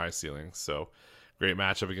 super high ceiling. So great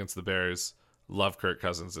matchup against the Bears. Love Kirk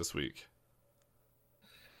Cousins this week.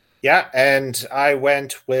 Yeah, and I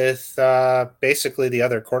went with basically the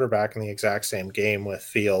other quarterback in the exact same game with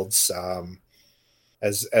Fields.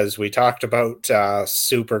 As we talked about,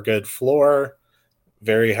 super good floor,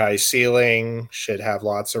 very high ceiling, should have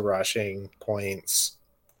lots of rushing points.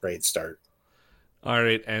 Great start. All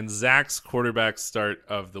right, and Zach's quarterback start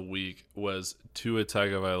of the week was Tua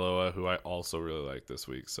Tagovailoa, who I also really like this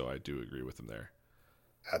week, so I do agree with him there.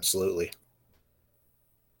 Absolutely.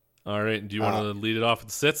 All right, do you want to lead it off with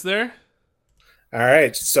the sits there? All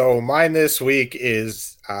right, so mine this week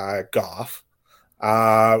is Goff,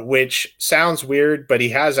 which sounds weird, but he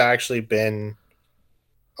has actually been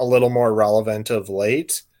a little more relevant of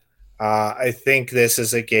late. I think this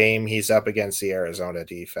is a game he's up against the Arizona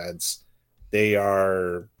defense. They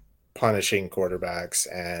are punishing quarterbacks,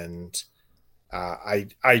 and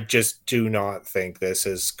I just do not think this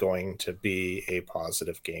is going to be a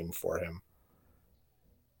positive game for him.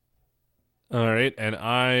 All right, and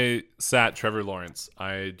I sat Trevor Lawrence.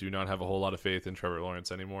 I do not have a whole lot of faith in Trevor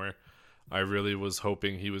Lawrence anymore. I really was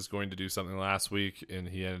hoping he was going to do something last week, and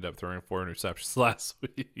he ended up throwing 4 interceptions last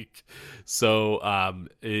week. So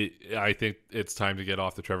I think it's time to get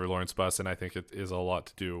off the Trevor Lawrence bus, and I think it is a lot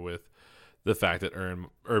to do with the fact that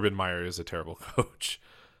Urban Meyer is a terrible coach.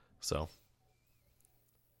 So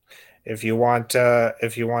if you want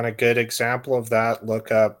a good example of that,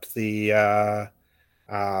 look up the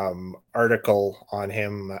article on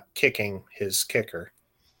him kicking his kicker.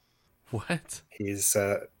 What? He's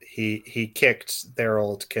he kicked their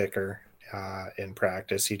old kicker in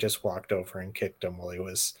practice. He just walked over and kicked him while he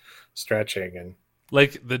was stretching. And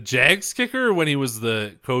Like the Jags kicker when he was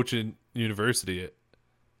the coach in university.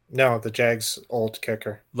 no, the Jags' old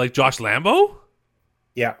kicker. Like Josh Lambo?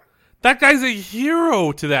 Yeah, That guy's a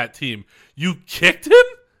hero to that team. You kicked him?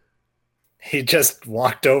 he just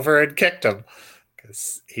walked over and kicked him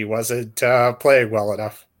because he wasn't playing well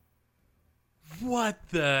enough. What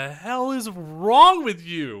the hell is wrong with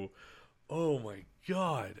you? Oh my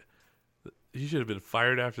god. You should have been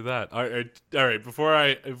fired after that. All right. Before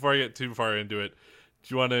I get too far into it,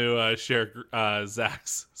 do you want to share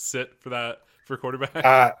Zach's sit for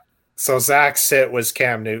quarterback? So Zach's sit was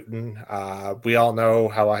Cam Newton. We all know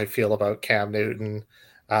how I feel about Cam Newton.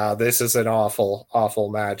 This is an awful,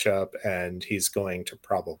 awful matchup, and he's going to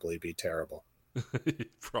probably be terrible.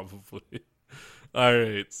 Probably. All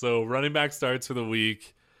right. So running back starts for the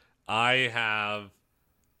week. I have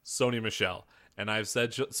Sony Michel. And I've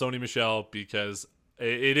said Sony Michel because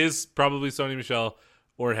it is probably Sony Michel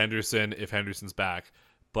or Henderson if Henderson's back.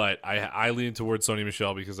 But I lean towards Sony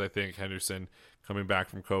Michel because I think Henderson coming back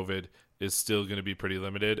from COVID is still going to be pretty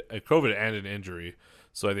limited. COVID and an injury.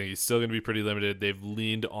 So I think he's still going to be pretty limited. They've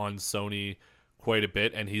leaned on Sony quite a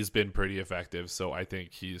bit, and he's been pretty effective. So I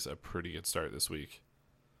think he's a pretty good start this week.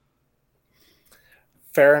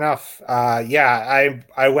 Fair enough.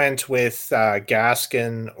 I went with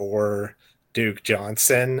Gaskin or Duke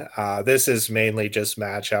Johnson. This is mainly just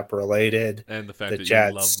matchup related. And the fact that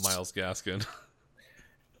Jets, you love Myles Gaskin.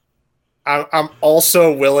 I'm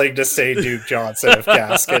also willing to say Duke Johnson if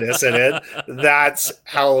Gaskin isn't in. That's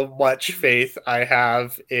how much faith I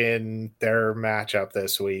have in their matchup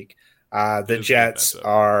this week. The Jets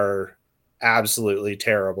are absolutely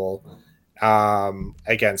terrible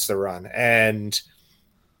against the run. And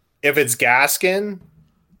if it's Gaskin,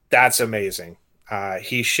 that's amazing.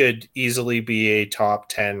 He should easily be a top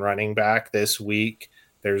 10 running back this week.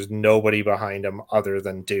 There's nobody behind him other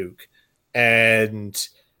than Duke. And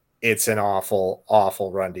it's an awful,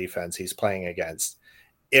 awful run defense he's playing against.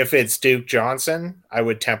 If it's Duke Johnson, I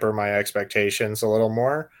would temper my expectations a little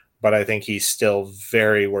more, but I think he's still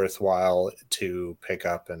very worthwhile to pick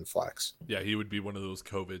up and flex. Yeah, he would be one of those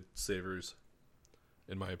COVID savers,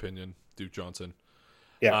 in my opinion, Duke Johnson.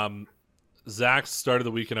 Yeah. Zach's start of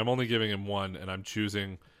the week, and I'm only giving him one, and I'm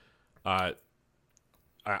choosing I'm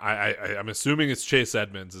assuming it's Chase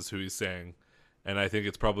Edmonds is who he's saying. And I think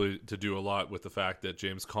it's probably to do a lot with the fact that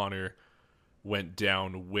James Conner went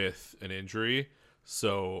down with an injury.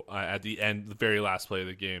 So at the end, the very last play of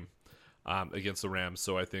the game against the Rams.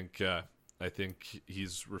 So I think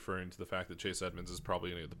he's referring to the fact that Chase Edmonds is probably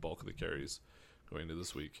going to get the bulk of the carries going into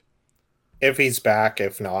this week. If he's back,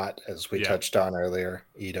 if not, as we touched on earlier,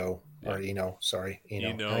 Eno. Now you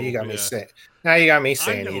got me saying. Now you got me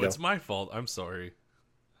saying. I know Eno. It's my fault. I'm sorry.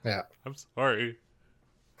 Yeah, I'm sorry.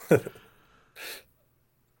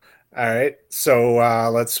 All right, so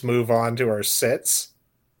let's move on to our sits.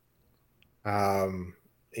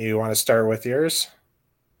 You want to start with yours?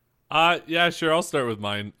 Yeah, sure. I'll start with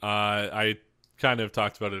mine. I kind of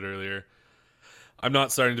talked about it earlier. I'm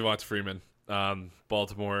not starting Devonta Freeman.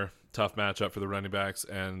 Baltimore, tough matchup for the running backs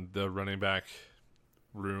and the running back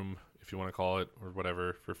room, if you want to call it, or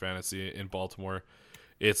whatever, for fantasy in Baltimore.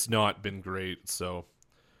 It's not been great, so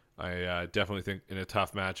I definitely think in a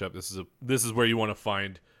tough matchup, this is where you want to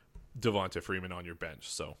find Devonta Freeman on your bench.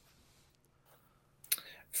 So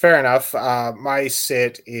fair enough. My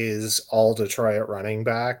sit is all Detroit running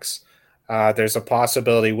backs. There's a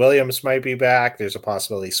possibility Williams might be back. There's a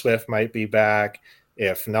possibility Swift might be back.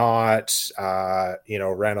 If not,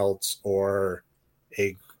 Reynolds or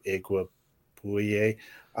Iguabuye.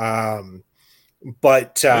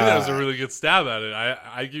 But that was a really good stab at it.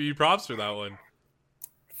 I give you props for that one.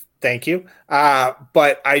 Thank you.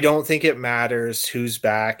 But I don't think it matters who's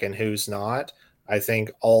back and who's not. I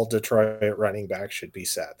think all Detroit running backs should be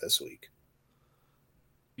set this week.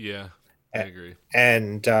 Yeah, I agree.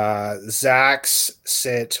 And Zach's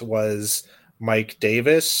sit was Mike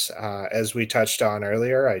Davis. As we touched on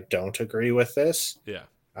earlier, I don't agree with this. Yeah.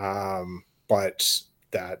 But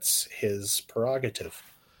that's his prerogative.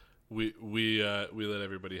 We let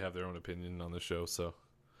everybody have their own opinion on the show, so.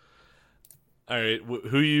 All right,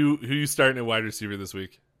 who you starting at wide receiver this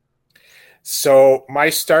week? So my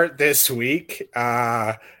start this week,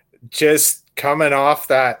 just coming off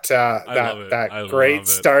that great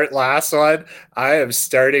start last one, I am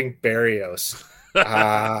starting Berrios.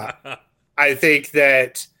 I think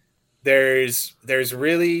that there's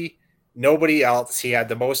really nobody else. He had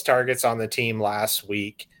the most targets on the team last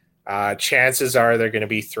week. Chances are they're going to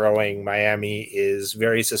be throwing. Miami is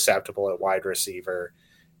very susceptible at wide receiver.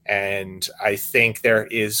 And I think there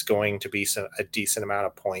is going to be a decent amount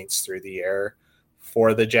of points through the air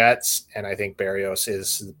for the Jets, and I think Berrios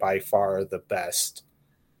is by far the best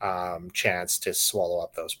chance to swallow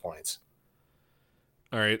up those points.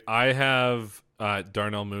 All right, I have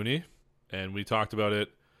Darnell Mooney, and we talked about it.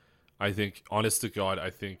 I think, honest to God, I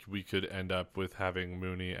think we could end up with having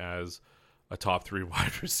Mooney as a top 3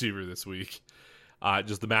 wide receiver this week.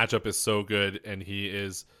 Just the matchup is so good, and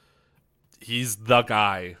he's the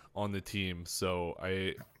guy on the team. So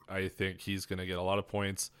I think he's going to get a lot of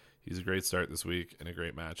points. He's a great start this week and a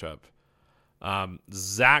great matchup.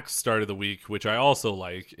 Zach's start of the week, which I also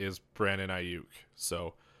like, is Brandon Ayuk.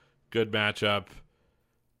 So good matchup.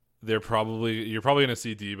 You're probably going to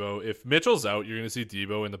see Debo. If Mitchell's out, you're going to see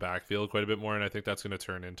Debo in the backfield quite a bit more, and I think that's going to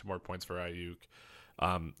turn into more points for Ayuk.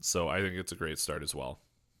 So I think it's a great start as well.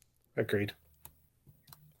 Agreed.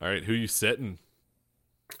 All right, who you sitting?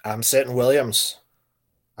 I'm sitting Williams.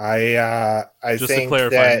 I just think to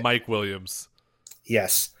clarify, that, Mike Williams.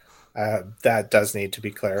 Yes, that does need to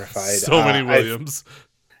be clarified. So many Williams.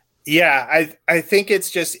 I think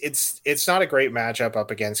it's not a great matchup up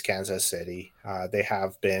against Kansas City. They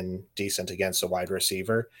have been decent against a wide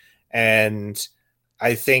receiver, and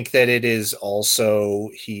I think that it is also,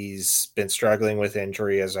 he's been struggling with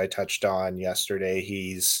injury, as I touched on yesterday.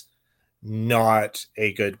 He's not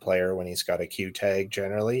a good player when he's got a Q tag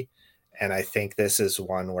generally, and I think this is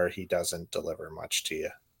one where he doesn't deliver much to you.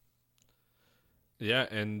 Yeah,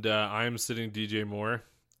 and I'm sitting DJ Moore.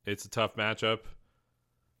 It's a tough matchup.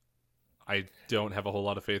 I don't have a whole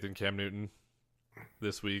lot of faith in Cam Newton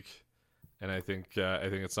this week, and I think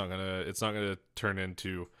it's not gonna turn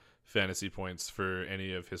into fantasy points for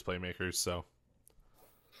any of his playmakers. So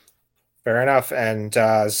fair enough. And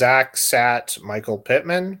Zach sat Michael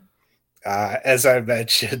Pittman. As I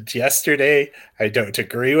mentioned yesterday, I don't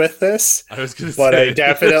agree with this, but I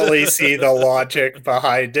definitely see the logic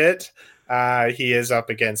behind it. He is up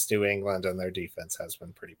against New England, and their defense has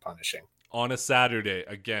been pretty punishing. On a Saturday,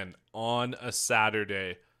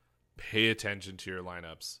 pay attention to your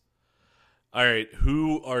lineups. All right,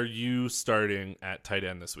 who are you starting at tight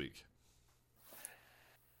end this week?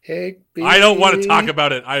 Higbee. I don't want to talk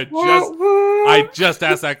about it. I just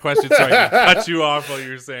asked that question, so I can cut you off while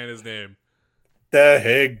you're saying his name. The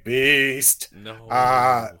Hig Beast. No.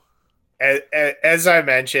 As I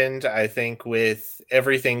mentioned, I think with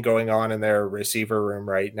everything going on in their receiver room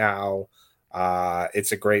right now,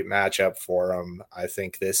 it's a great matchup for him. I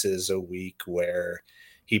think this is a week where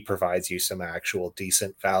he provides you some actual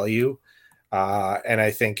decent value. And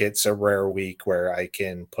I think it's a rare week where I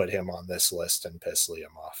can put him on this list and piss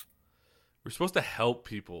Liam off. We're supposed to help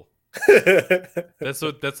people. That's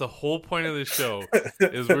the whole point of this show,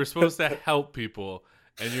 is we're supposed to help people,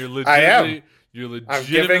 and you're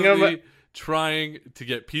legitimately trying to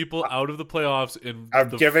get people out of the playoffs in I'm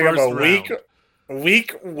the giving him a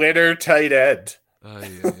week winner tight end.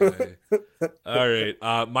 All right,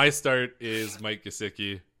 my start is Mike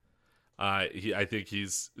Gesicki. I think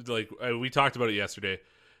he's, like we talked about it yesterday.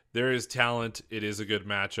 There is talent. It is a good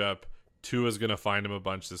matchup. Tua's going to find him a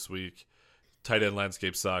bunch this week. Tight end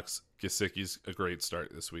landscape sucks. Gesicki's a great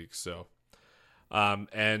start this week. So,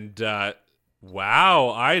 wow,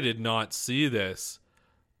 I did not see this.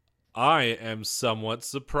 I am somewhat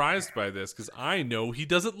surprised by this because I know he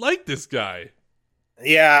doesn't like this guy.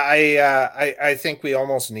 Yeah, I think we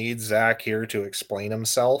almost need Zach here to explain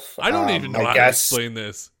himself. I don't even know how to explain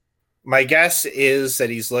this. My guess is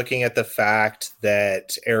that he's looking at the fact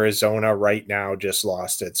that Arizona right now just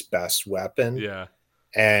lost its best weapon. Yeah.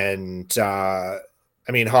 And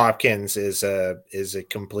Hopkins is a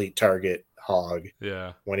complete target hog.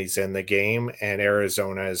 Yeah. When he's in the game, and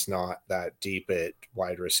Arizona is not that deep at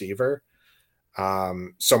wide receiver.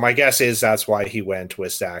 So my guess is that's why he went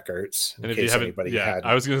with Zach Ertz. And if you haven't,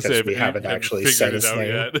 I was going to say, if we haven't actually said his name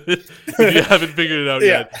yet. If you haven't figured it out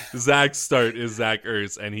yet, Zach's start is Zach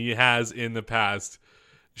Ertz, and he has in the past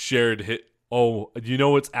shared hit. Oh, you know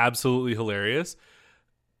what's absolutely hilarious?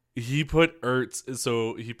 He put Ertz in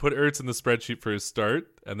the spreadsheet for his start,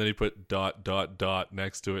 and then he put ...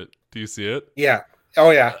 next to it. Do you see it? Yeah.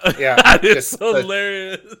 Oh yeah. Yeah. That is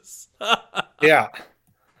hilarious. Yeah.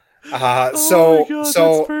 Oh my God,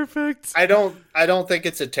 that's perfect. I don't think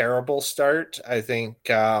it's a terrible start. I think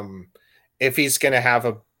if he's going to have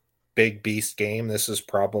a big beast game, this is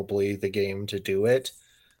probably the game to do it.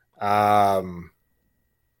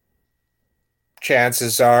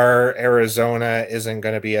 Chances are Arizona isn't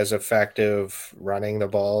going to be as effective running the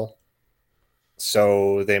ball,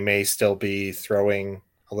 so they may still be throwing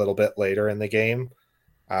a little bit later in the game.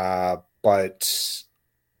 But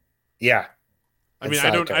yeah. I mean,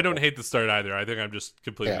 I don't hate the start either. I think I'm just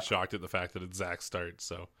completely shocked at the fact that it's Zach's start.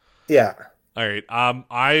 So yeah, All right.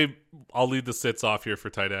 I'll lead the sits off here for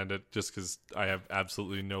tight end just because I have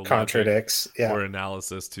absolutely no logic Contradicts. Yeah. or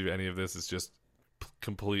analysis to any of this. It's just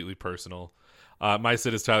completely personal. My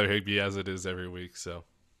sit is Tyler Higbee, as it is every week. So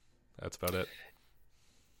that's about it.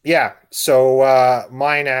 Yeah. So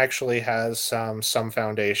mine actually has some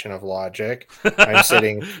foundation of logic. I'm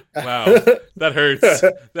sitting. Wow, that hurts.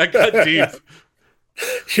 That got deep.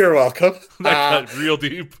 You're welcome. That got real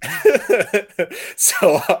deep.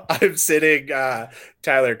 So I'm sitting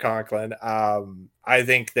Tyler Conklin. I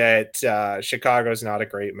think that Chicago's not a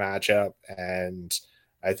great matchup, and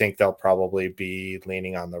I think they'll probably be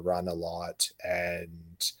leaning on the run a lot.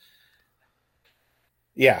 And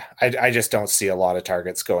yeah, I just don't see a lot of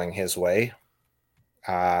targets going his way.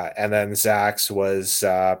 And then Zach's was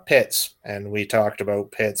Pitts, and we talked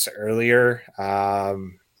about Pitts earlier.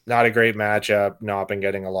 Not a great matchup, not been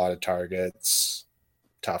getting a lot of targets.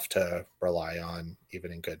 Tough to rely on,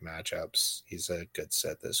 even in good matchups. He's a good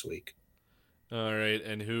set this week. All right,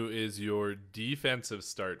 and who is your defensive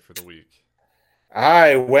start for the week?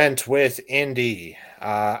 I went with Indy.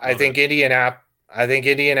 I think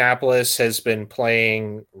Indianapolis has been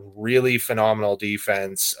playing really phenomenal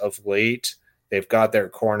defense of late. They've got their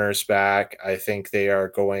corners back. I think they are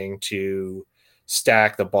going to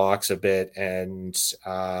stack the box a bit and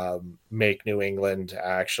make New England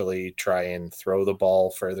actually try and throw the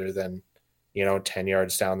ball further than 10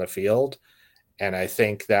 yards down the field. And I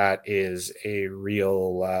think that is a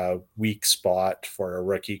real weak spot for a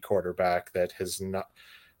rookie quarterback that has not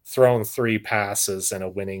thrown 3 passes in a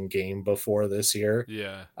winning game before this year.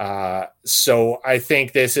 Yeah. So I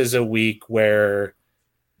think this is a week where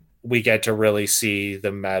we get to really see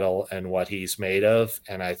the metal and what he's made of.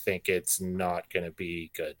 And I think it's not going to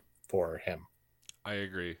be good for him. I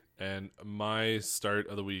agree. And my start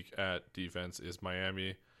of the week at defense is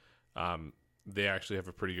Miami. They actually have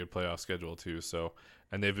a pretty good playoff schedule too. So,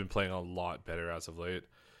 and they've been playing a lot better as of late.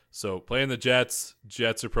 So playing the Jets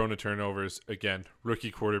are prone to turnovers. Again,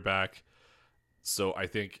 rookie quarterback. So I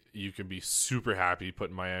think you can be super happy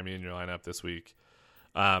putting Miami in your lineup this week.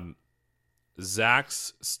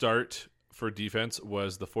 Zach's start for defense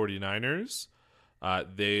was the 49ers.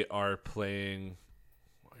 They are playing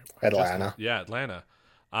Atlanta. Atlanta.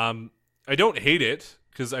 I don't hate it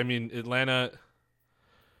because, I mean,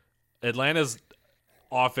 Atlanta's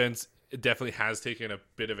offense definitely has taken a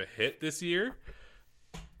bit of a hit this year,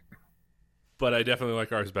 but I definitely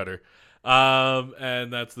like ours better.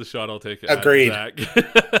 And that's the shot I'll take. Agreed. Zach.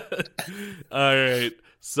 All right.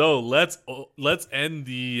 So let's end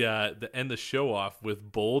the show off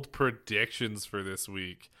with bold predictions for this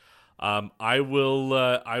week. I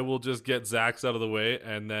will just get Zach's out of the way,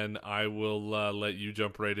 and then I will let you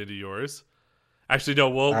jump right into yours. Actually,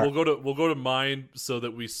 no, we'll go to mine so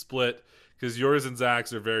that we split, because yours and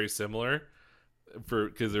Zach's are very similar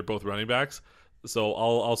because they're both running backs. So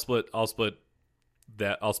I'll split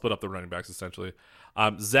up the running backs essentially.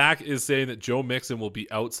 Zach is saying that Joe Mixon will be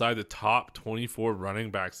outside the top 24 running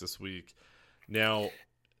backs this week. Now,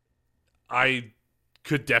 I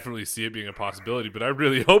could definitely see it being a possibility, but I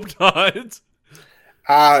really hope not.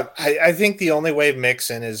 I think the only way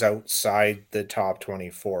Mixon is outside the top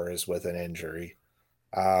 24 is with an injury.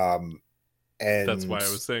 And that's why I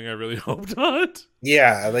was saying I really hope not.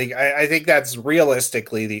 Yeah, like I think that's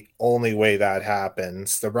realistically the only way that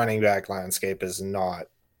happens. The running back landscape is not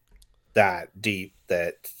that deep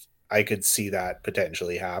that I could see that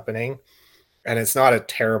potentially happening. And it's not a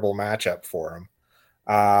terrible matchup for him.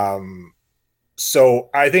 So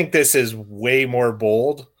I think this is way more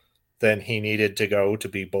bold than he needed to go to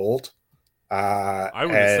be bold. I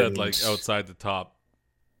would have said like outside the top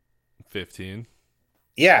 15.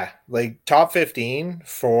 Yeah, like top 15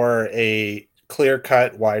 for a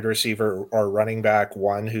clear-cut wide receiver or running back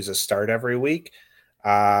one who's a start every week.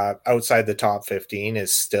 Outside the top 15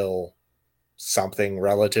 is still something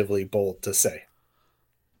relatively bold to say.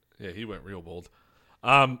 Yeah, he went real bold.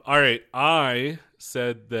 All right, I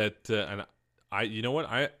said that, and you know what?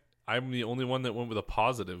 I'm the only one that went with a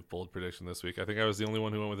positive bold prediction this week. I think I was the only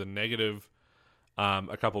one who went with a negative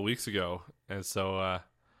a couple weeks ago, and so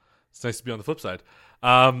it's nice to be on the flip side.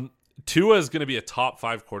 Tua is going to be a top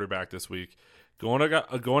 5 quarterback this week. Going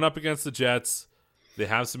up against the Jets, they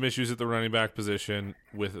have some issues at the running back position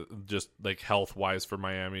with just like health wise for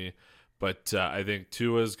Miami. But I think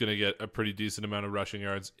Tua is going to get a pretty decent amount of rushing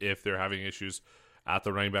yards if they're having issues at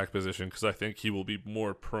the running back position, because I think he will be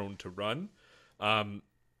more prone to run. And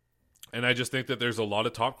I just think that there's a lot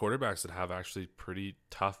of top quarterbacks that have actually pretty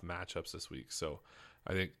tough matchups this week. So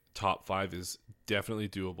I think top 5 is definitely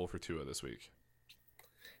doable for Tua this week.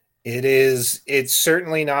 It's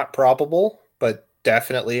certainly not probable, but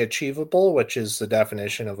definitely achievable, which is the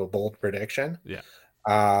definition of a bold prediction. Yeah.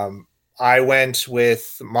 I went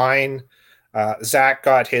with mine. Zach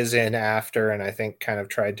got his in after, and I think kind of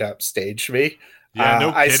tried to upstage me. Yeah, no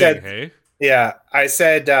I kidding, said, hey? yeah, I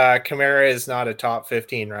said Kamara is not a top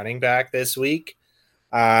 15 running back this week.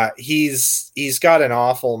 He's got an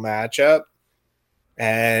awful matchup,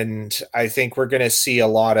 and I think we're going to see a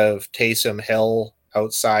lot of Taysom Hill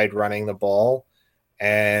outside running the ball,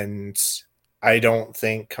 and I don't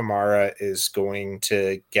think Kamara is going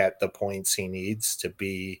to get the points he needs to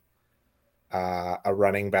be a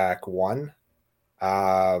running back one.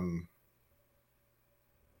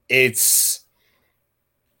 It's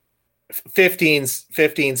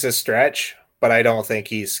 15's a stretch, but I don't think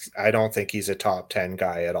he's a top 10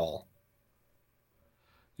 guy at all.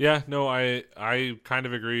 Yeah, no, I kind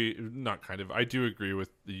of agree. Not kind of. I do agree with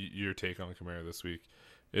your take on Kamara this week.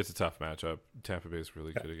 It's a tough matchup. Tampa Bay is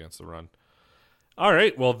really good against the run. All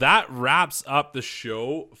right, well, that wraps up the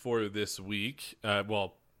show for this week.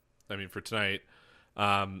 For tonight,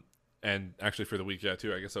 and actually for the week,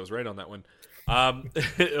 too. I guess I was right on that one.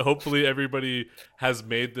 Hopefully, everybody has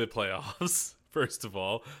made the playoffs. First of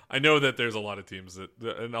all, I know that there's a lot of teams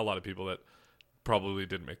and a lot of people that probably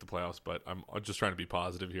didn't make the playoffs, but I'm just trying to be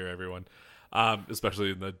positive here, everyone,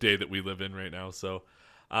 especially in the day that we live in right now. So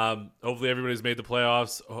hopefully everybody's made the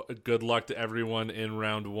playoffs. Good luck to everyone in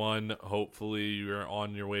round one. Hopefully you're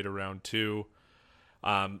on your way to round two.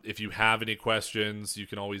 If you have any questions, you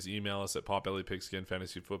can always email us at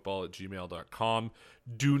potbellypigskinfantasyfootball@gmail.com.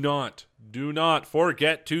 Do not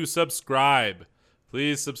forget to subscribe.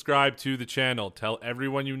 Please subscribe to the channel. Tell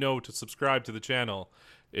everyone you know to subscribe to the channel.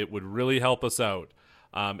 It would really help us out.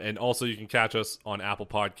 And also you can catch us on Apple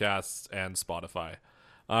Podcasts and Spotify.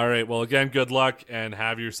 All right. Well, again, good luck and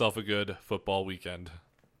have yourself a good football weekend.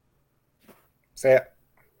 See ya.